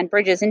to find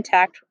bridges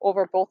intact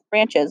over both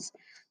branches,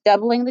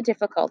 doubling the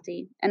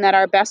difficulty, and that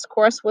our best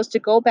course was to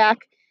go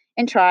back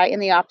and try in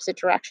the opposite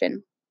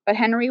direction. But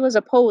Henry was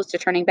opposed to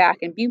turning back,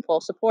 and Beanpole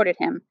supported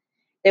him.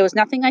 There was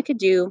nothing I could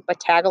do but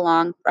tag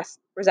along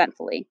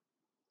resentfully.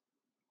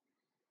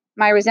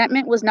 My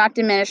resentment was not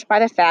diminished by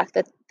the fact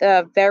that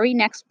the very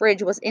next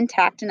bridge was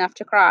intact enough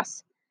to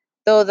cross,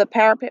 though the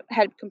parapet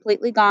had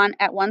completely gone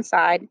at one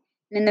side,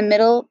 and in the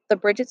middle the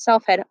bridge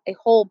itself had a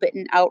hole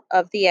bitten out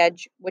of the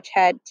edge which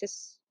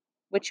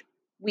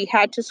we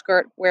had to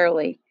skirt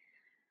warily.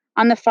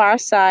 On the far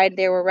side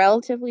there were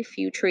relatively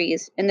few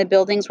trees, and the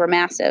buildings were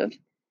massive.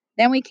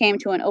 Then we came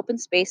to an open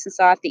space and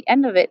saw at the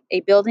end of it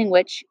a building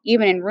which,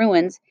 even in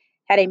ruins,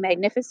 had a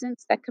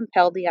magnificence that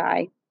compelled the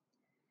eye.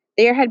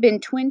 There had been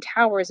twin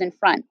towers in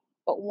front,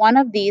 but one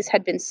of these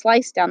had been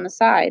sliced down the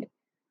side.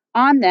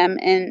 On them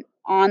and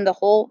on the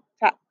whole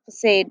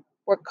facade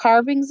were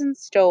carvings in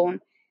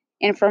stone,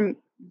 and from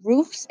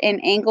roofs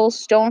and angles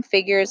stone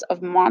figures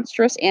of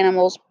monstrous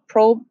animals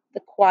probed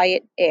the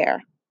quiet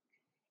air.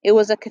 It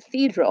was a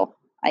cathedral,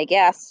 I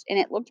guessed, and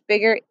it looked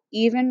bigger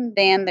even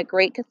than the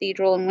great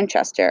cathedral in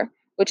Winchester,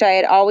 which I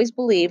had always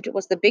believed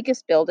was the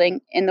biggest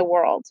building in the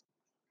world.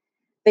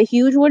 The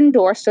huge wooden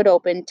door stood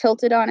open,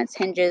 tilted on its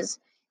hinges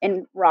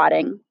and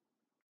rotting.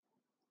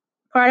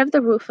 Part of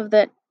the roof of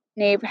the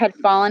nave had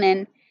fallen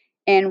in,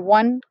 and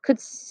one could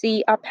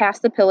see up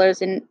past the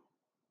pillars and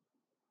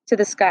to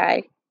the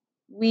sky.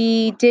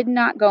 We did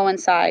not go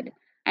inside.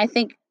 I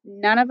think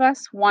none of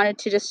us wanted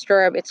to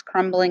disturb its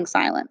crumbling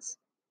silence.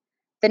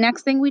 The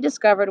next thing we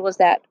discovered was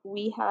that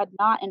we had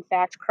not, in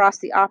fact, crossed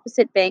the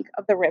opposite bank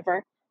of the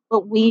river,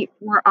 but we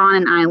were on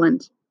an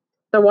island.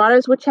 The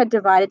waters which had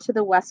divided to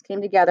the west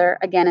came together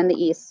again in the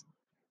east.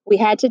 We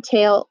had to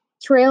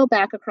trail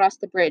back across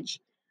the bridge.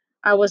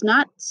 I was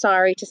not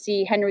sorry to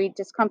see Henry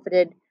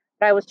discomfited,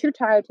 but I was too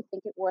tired to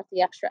think it worth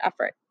the extra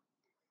effort.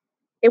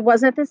 It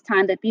was at this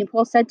time that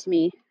Beanpole said to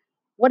me,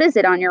 "What is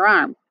it on your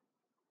arm?"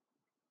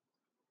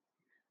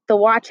 The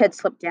watch had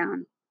slipped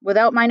down,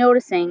 without my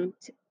noticing,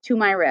 to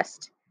my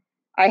wrist.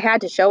 I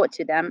had to show it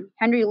to them.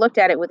 Henry looked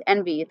at it with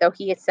envy, though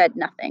he had said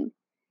nothing.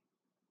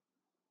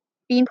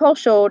 Beanpole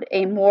showed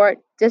a more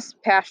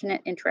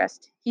dispassionate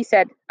interest. He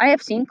said, "I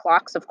have seen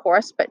clocks, of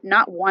course, but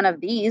not one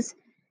of these.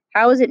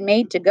 How is it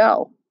made to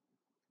go?"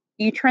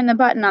 "You turn the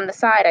button on the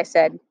side," I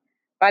said,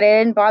 "but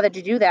I didn't bother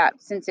to do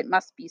that, since it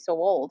must be so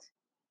old."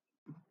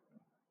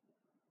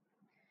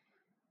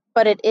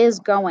 But it is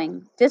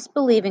going.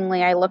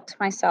 Disbelievingly, I looked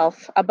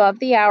myself. Above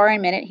the hour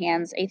and minute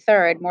hands, a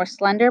third, more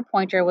slender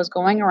pointer was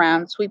going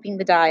around, sweeping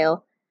the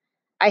dial.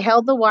 I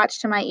held the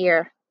watch to my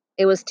ear.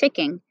 It was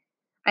ticking.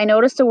 I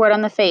noticed a word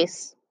on the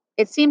face.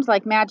 It seemed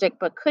like magic,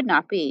 but could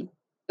not be.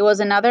 It was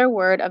another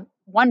word of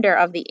wonder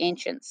of the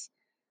ancients.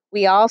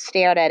 We all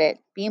stared at it.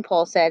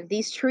 Beanpole said,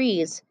 "These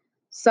trees.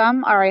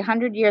 Some are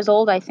 100 years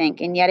old, I think,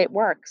 and yet it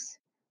works."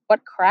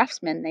 What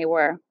craftsmen they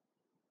were.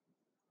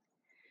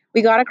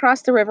 We got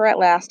across the river at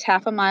last,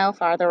 half a mile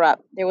farther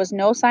up. There was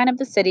no sign of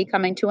the city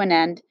coming to an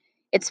end.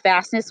 Its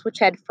vastness, which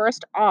had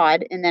first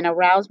awed and then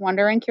aroused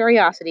wonder and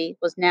curiosity,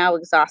 was now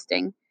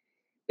exhausting.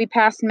 We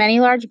passed many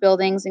large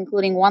buildings,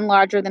 including one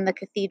larger than the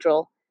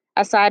cathedral.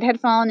 A side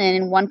had fallen in,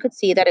 and one could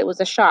see that it was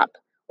a shop,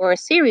 or a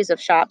series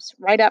of shops,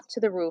 right up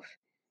to the roof,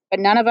 but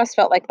none of us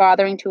felt like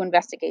bothering to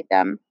investigate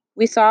them.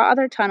 We saw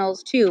other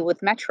tunnels, too,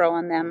 with metro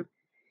on them.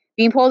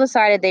 Beanpole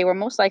decided they were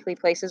most likely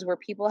places where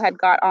people had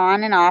got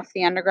on and off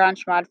the underground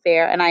schmod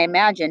fare, and I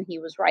imagine he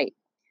was right.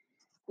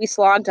 We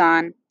slogged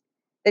on.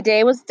 The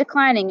day was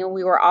declining, and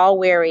we were all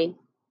weary.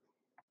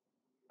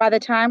 By the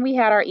time we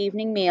had our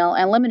evening meal,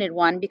 a limited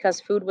one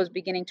because food was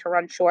beginning to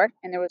run short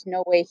and there was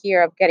no way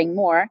here of getting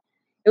more,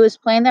 it was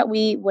plain that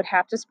we would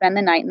have to spend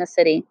the night in the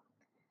city.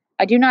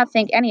 I do not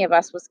think any of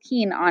us was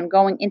keen on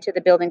going into the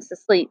buildings to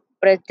sleep,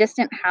 but a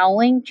distant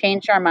howling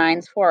changed our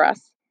minds for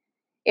us.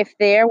 If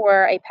there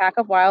were a pack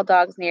of wild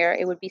dogs near,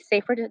 it would be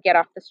safer to get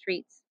off the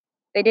streets.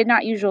 They did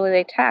not usually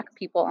attack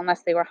people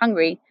unless they were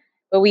hungry,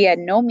 but we had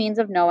no means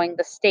of knowing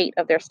the state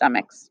of their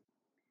stomachs.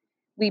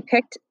 We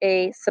picked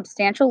a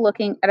substantial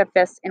looking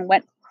edifice and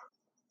went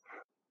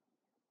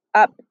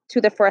up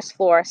to the first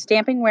floor,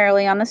 stamping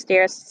warily on the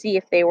stairs to see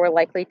if they were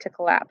likely to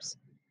collapse.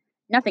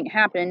 Nothing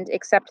happened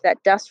except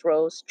that dust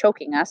rose,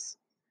 choking us.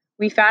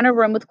 We found a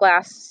room with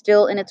glass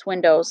still in its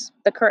windows.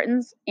 The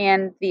curtains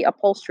and the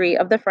upholstery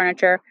of the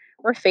furniture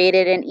were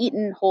faded and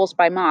eaten holes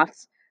by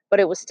moths, but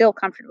it was still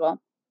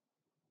comfortable.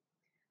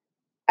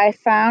 I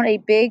found a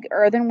big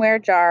earthenware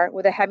jar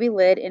with a heavy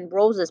lid and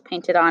roses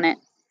painted on it.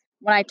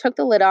 When I took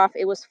the lid off,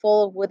 it was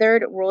full of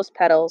withered rose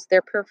petals,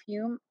 their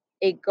perfume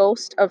a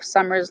ghost of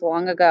summers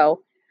long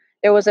ago.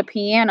 There was a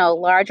piano,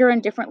 larger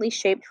and differently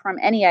shaped from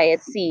any I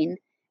had seen,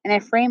 and a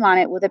frame on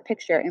it with a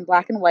picture in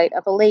black and white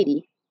of a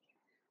lady.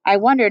 I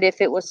wondered if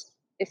it was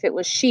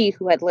she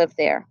who had lived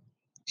there.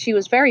 She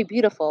was very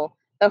beautiful,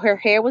 though her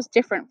hair was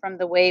different from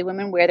the way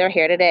women wear their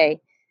hair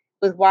today,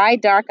 with wide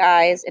dark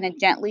eyes and a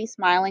gently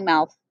smiling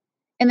mouth.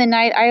 In the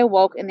night I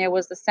awoke and there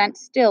was the scent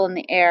still in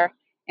the air,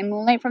 and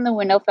moonlight from the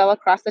window fell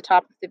across the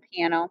top of the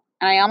piano,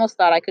 and I almost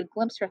thought I could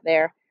glimpse her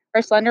there,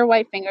 her slender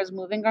white fingers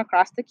moving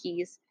across the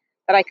keys,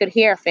 that I could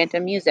hear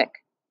phantom music.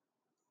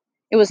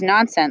 It was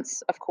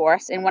nonsense, of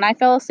course, and when I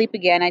fell asleep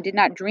again, I did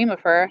not dream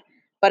of her,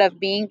 but of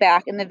being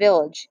back in the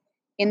village,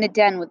 in the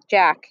den with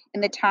Jack,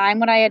 in the time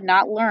when I had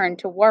not learned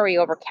to worry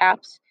over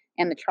caps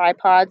and the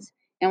tripods,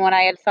 and when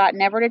I had thought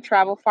never to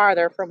travel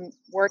farther from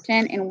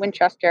Wharton and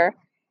Winchester,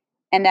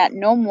 and that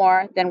no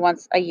more than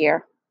once a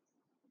year.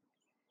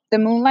 The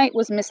moonlight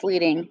was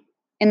misleading.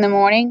 In the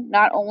morning,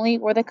 not only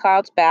were the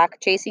clouds back,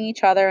 chasing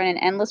each other in an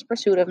endless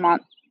pursuit of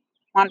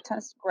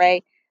mountainous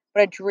gray,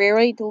 but a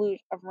dreary deluge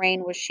of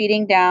rain was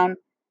sheeting down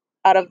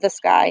out of the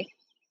sky.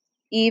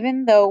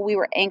 Even though we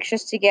were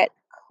anxious to get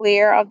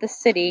clear of the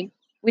city,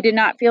 we did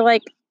not feel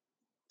like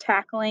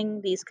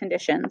tackling these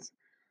conditions.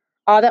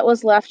 All that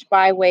was left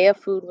by way of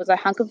food was a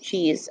hunk of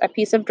cheese, a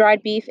piece of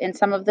dried beef, and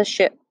some of the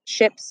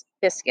ship's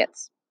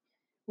biscuits.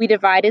 We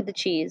divided the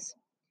cheese.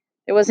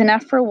 There was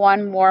enough for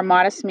one more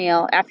modest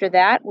meal. After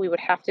that, we would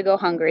have to go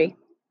hungry.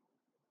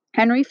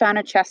 Henry found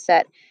a chess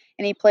set,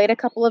 and he played a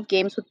couple of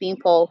games with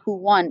Beanpole, who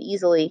won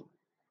easily.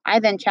 I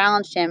then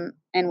challenged him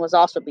and was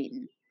also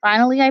beaten.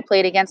 Finally, I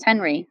played against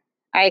Henry.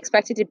 I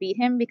expected to beat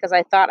him because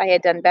I thought I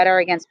had done better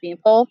against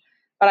Beanpole,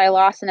 but I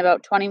lost in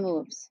about 20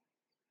 moves.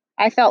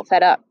 I felt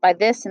fed up by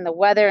this and the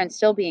weather and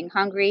still being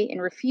hungry,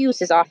 and refused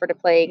his offer to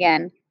play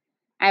again.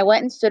 I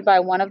went and stood by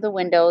one of the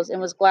windows and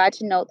was glad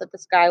to note that the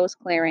sky was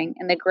clearing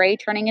and the gray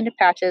turning into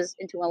patches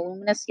into a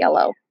luminous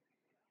yellow.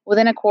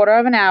 Within a quarter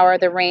of an hour,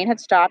 the rain had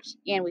stopped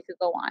and we could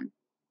go on.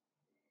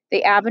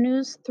 The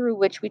avenues through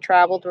which we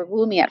traveled were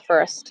gloomy at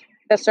first,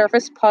 the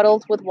surface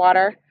puddled with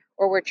water,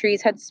 or where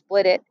trees had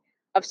split it,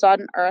 of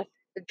sodden earth,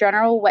 the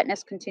general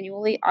wetness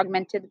continually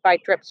augmented by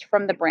drips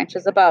from the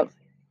branches above.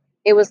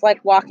 It was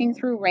like walking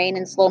through rain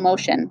in slow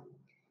motion,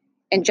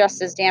 and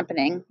just as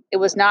dampening. It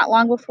was not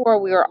long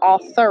before we were all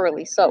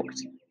thoroughly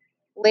soaked.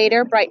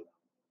 Later,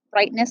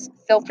 brightness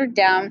filtered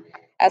down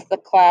as the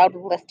cloud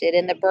lifted,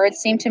 and the birds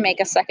seemed to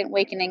make a second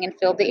wakening and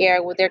filled the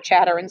air with their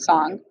chatter and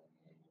song.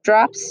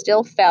 Drops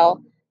still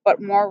fell,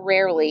 but more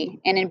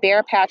rarely, and in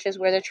bare patches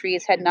where the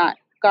trees had not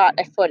got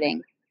a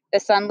footing. The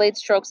sun laid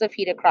strokes of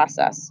heat across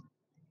us.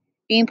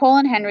 Beanpole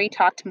and Henry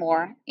talked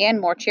more,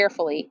 and more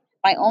cheerfully.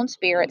 My own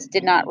spirits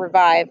did not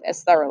revive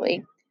as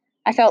thoroughly.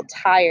 I felt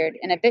tired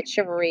and a bit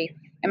shivery,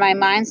 and my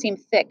mind seemed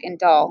thick and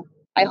dull.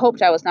 I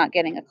hoped I was not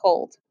getting a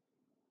cold.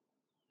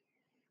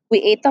 We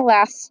ate the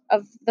last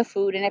of the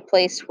food in a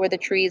place where the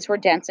trees were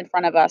dense in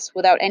front of us,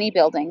 without any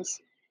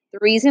buildings. The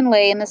reason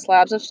lay in the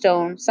slabs of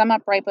stone, some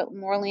upright but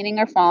more leaning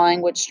or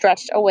falling, which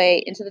stretched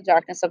away into the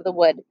darkness of the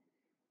wood.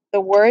 The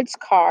words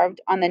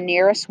carved on the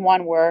nearest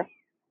one were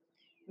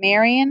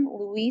Marion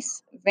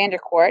Louise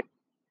Vandercourt,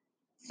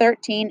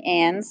 13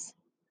 Anns,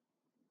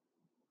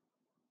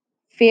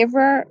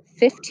 February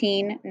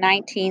 15,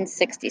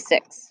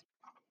 1966.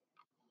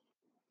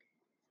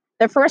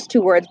 The first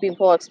two words,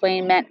 Beanpole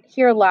explained, meant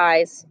here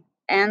lies.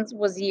 Anns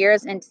was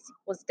years and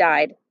was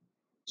died.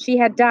 She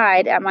had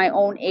died at my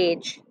own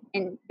age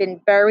and been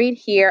buried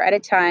here at a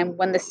time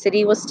when the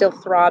city was still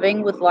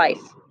throbbing with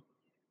life.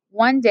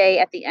 One day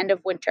at the end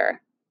of winter.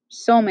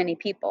 So many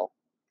people.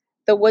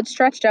 The wood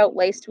stretched out,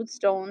 laced with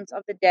stones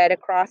of the dead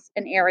across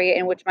an area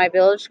in which my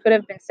village could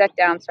have been set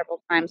down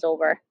several times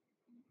over.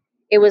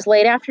 It was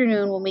late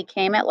afternoon when we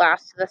came at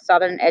last to the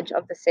southern edge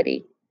of the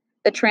city.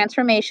 The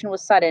transformation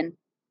was sudden.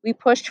 We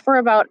pushed for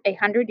about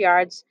 100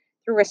 yards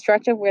through a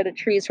stretch of where the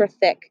trees were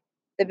thick,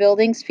 the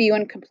buildings few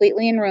and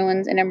completely in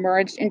ruins, and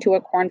emerged into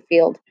a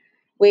cornfield,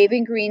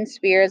 waving green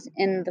spears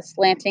in the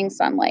slanting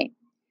sunlight.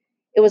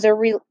 It was a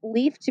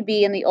relief to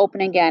be in the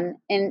open again,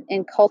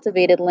 in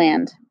cultivated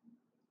land.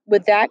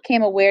 With that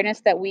came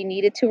awareness that we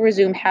needed to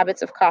resume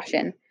habits of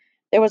caution.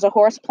 There was a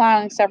horse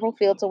plowing several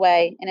fields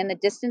away, and in the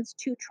distance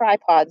 2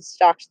 tripods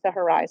stalked the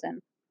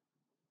horizon.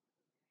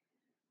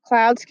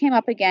 Clouds came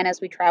up again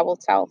as we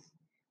traveled south.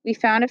 We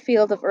found a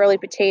field of early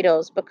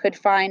potatoes, but could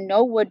find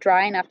no wood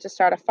dry enough to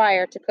start a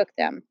fire to cook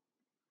them.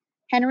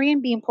 Henry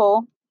and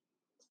Beanpole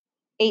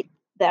ate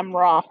them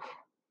raw,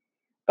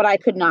 but I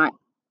could not.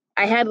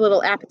 I had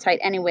little appetite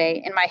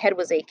anyway, and my head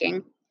was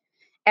aching.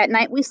 At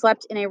night we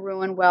slept in a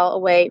ruin well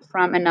away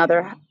from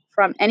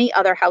any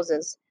other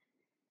houses.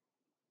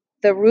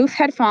 The roof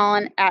had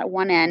fallen at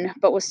one end,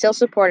 but was still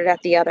supported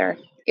at the other.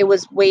 It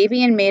was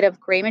wavy and made of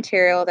gray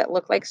material that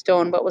looked like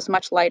stone, but was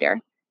much lighter.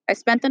 I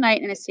spent the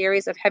night in a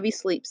series of heavy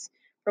sleeps,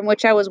 from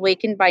which I was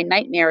wakened by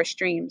nightmarish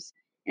dreams,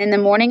 and in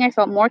the morning I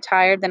felt more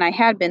tired than I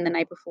had been the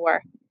night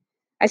before.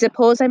 I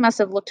suppose I must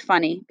have looked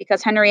funny,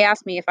 because Henry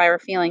asked me if I were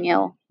feeling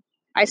ill.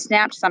 I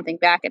snapped something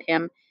back at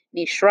him, and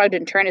he shrugged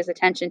and turned his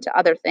attention to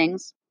other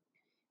things.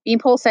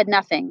 Beanpole said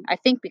nothing, I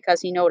think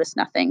because he noticed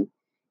nothing.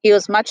 He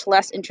was much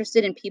less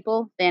interested in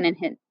people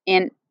than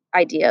in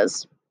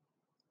ideas.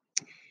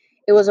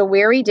 It was a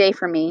weary day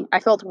for me.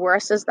 I felt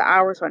worse as the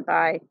hours went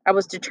by. I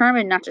was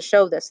determined not to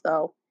show this,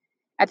 though.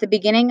 At the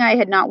beginning, I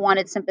had not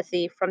wanted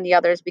sympathy from the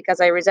others because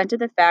I resented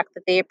the fact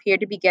that they appeared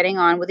to be getting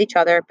on with each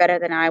other better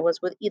than I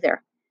was with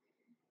either.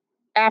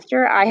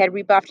 After I had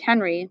rebuffed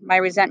Henry, my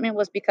resentment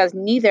was because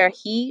neither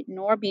he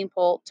nor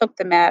Beanpole took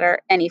the matter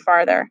any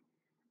farther.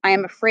 I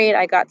am afraid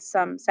I got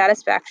some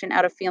satisfaction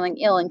out of feeling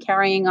ill and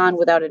carrying on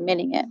without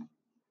admitting it.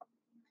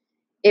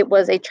 It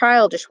was a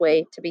childish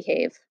way to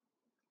behave.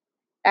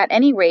 At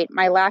any rate,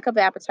 my lack of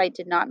appetite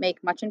did not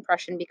make much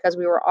impression because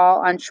we were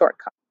all on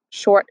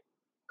short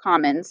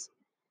commons.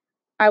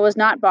 I was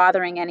not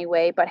bothering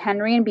anyway, but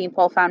Henry and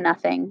Beanpole found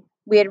nothing.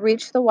 We had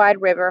reached the wide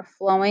river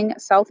flowing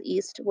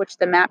southeast, which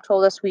the map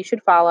told us we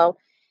should follow,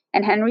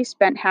 and Henry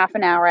spent half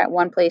an hour at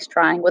one place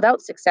trying, without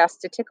success,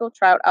 to tickle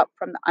trout up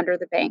from under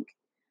the bank.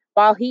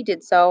 While he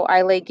did so,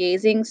 I lay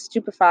gazing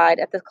stupefied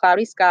at the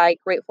cloudy sky,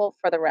 grateful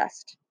for the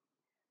rest.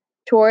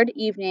 Toward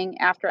evening,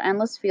 after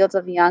endless fields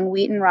of young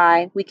wheat and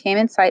rye, we came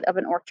in sight of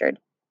an orchard.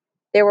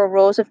 There were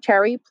rows of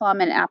cherry, plum,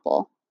 and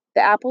apple.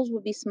 The apples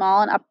would be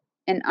small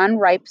and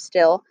unripe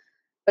still,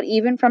 but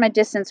even from a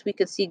distance we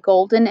could see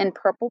golden and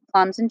purple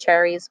plums and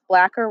cherries,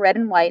 black or red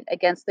and white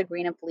against the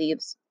green of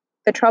leaves.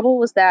 The trouble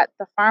was that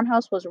the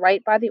farmhouse was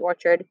right by the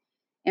orchard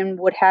and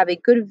would have a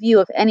good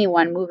view of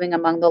anyone moving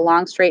among the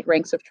long straight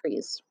ranks of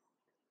trees.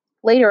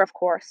 Later, of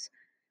course,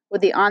 with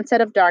the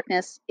onset of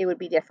darkness, it would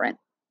be different.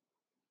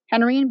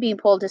 Henry and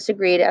Beanpole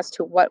disagreed as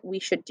to what we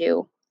should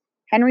do.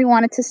 Henry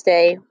wanted to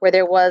stay where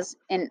there was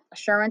an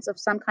assurance of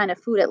some kind of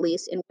food at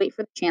least and wait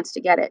for the chance to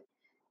get it.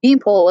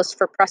 Beanpole was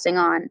for pressing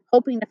on,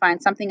 hoping to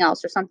find something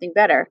else or something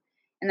better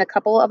in the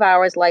couple of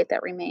hours' light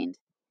that remained.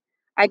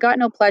 I got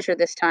no pleasure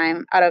this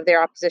time out of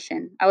their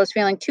opposition. I was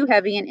feeling too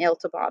heavy and ill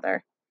to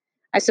bother.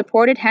 I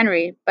supported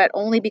Henry, but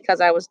only because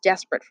I was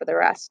desperate for the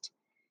rest.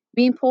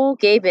 Beanpole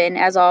gave in,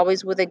 as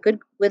always, with a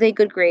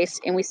good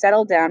grace, and we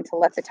settled down to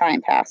let the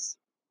time pass.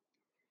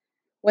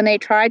 When they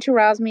tried to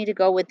rouse me to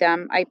go with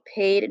them, I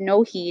paid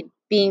no heed,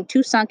 being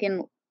too sunk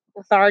in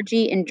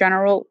lethargy and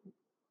general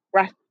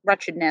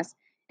wretchedness,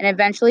 and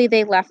eventually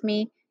they left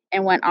me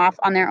and went off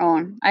on their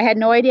own. I had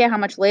no idea how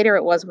much later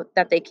it was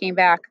that they came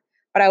back,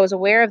 but I was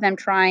aware of them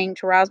trying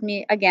to rouse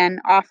me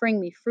again,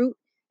 offering me fruit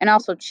and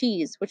also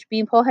cheese, which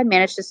Beanpole had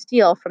managed to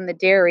steal from the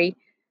dairy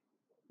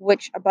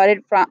which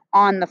abutted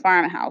on the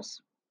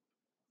farmhouse.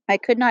 I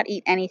could not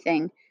eat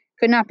anything,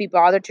 could not be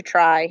bothered to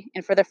try,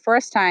 and for the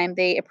first time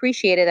they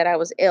appreciated that I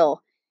was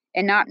ill,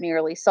 and not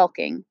merely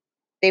sulking.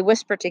 They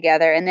whispered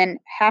together, and then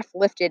half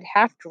lifted,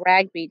 half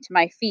dragged me to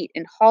my feet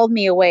and hauled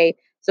me away,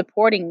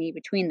 supporting me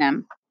between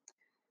them.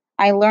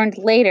 I learned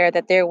later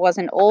that there was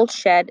an old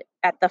shed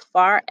at the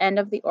far end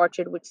of the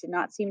orchard which did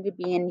not seem to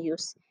be in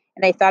use,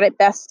 and they thought it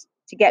best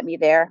to get me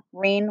there.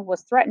 Rain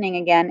was threatening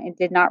again and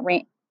did not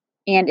rain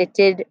and it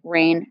did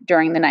rain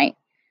during the night.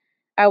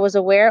 I was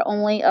aware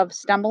only of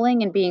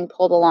stumbling and being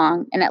pulled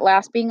along, and at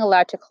last being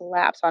allowed to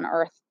collapse on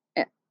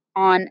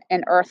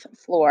an earth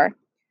floor.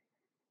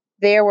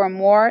 There were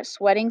more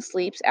sweating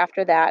sleeps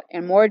after that,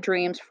 and more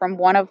dreams, from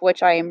one of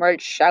which I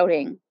emerged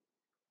shouting.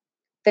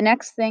 The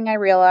next thing I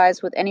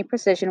realized with any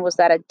precision was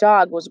that a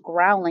dog was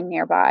growling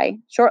nearby.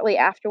 Shortly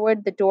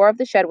afterward, the door of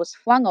the shed was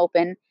flung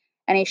open,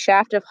 and a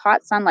shaft of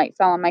hot sunlight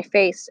fell on my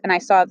face, and I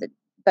saw the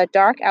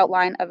dark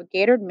outline of a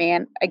gaitered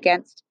man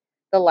against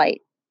the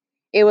light.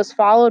 It was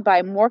followed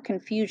by more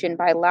confusion,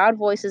 by loud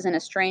voices in a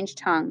strange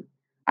tongue.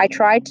 I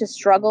tried to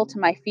struggle to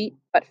my feet,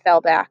 but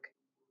fell back.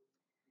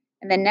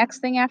 And the next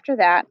thing after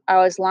that, I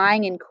was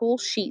lying in cool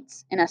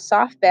sheets in a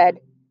soft bed,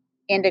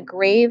 and a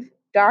grave,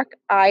 dark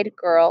eyed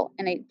girl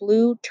in a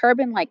blue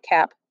turban like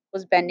cap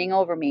was bending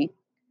over me.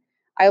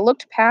 I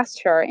looked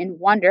past her in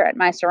wonder at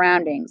my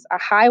surroundings: a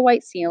high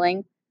white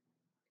ceiling,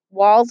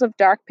 walls of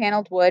dark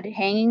paneled wood,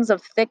 hangings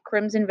of thick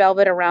crimson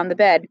velvet around the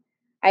bed.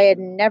 I had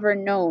never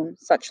known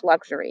such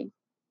luxury.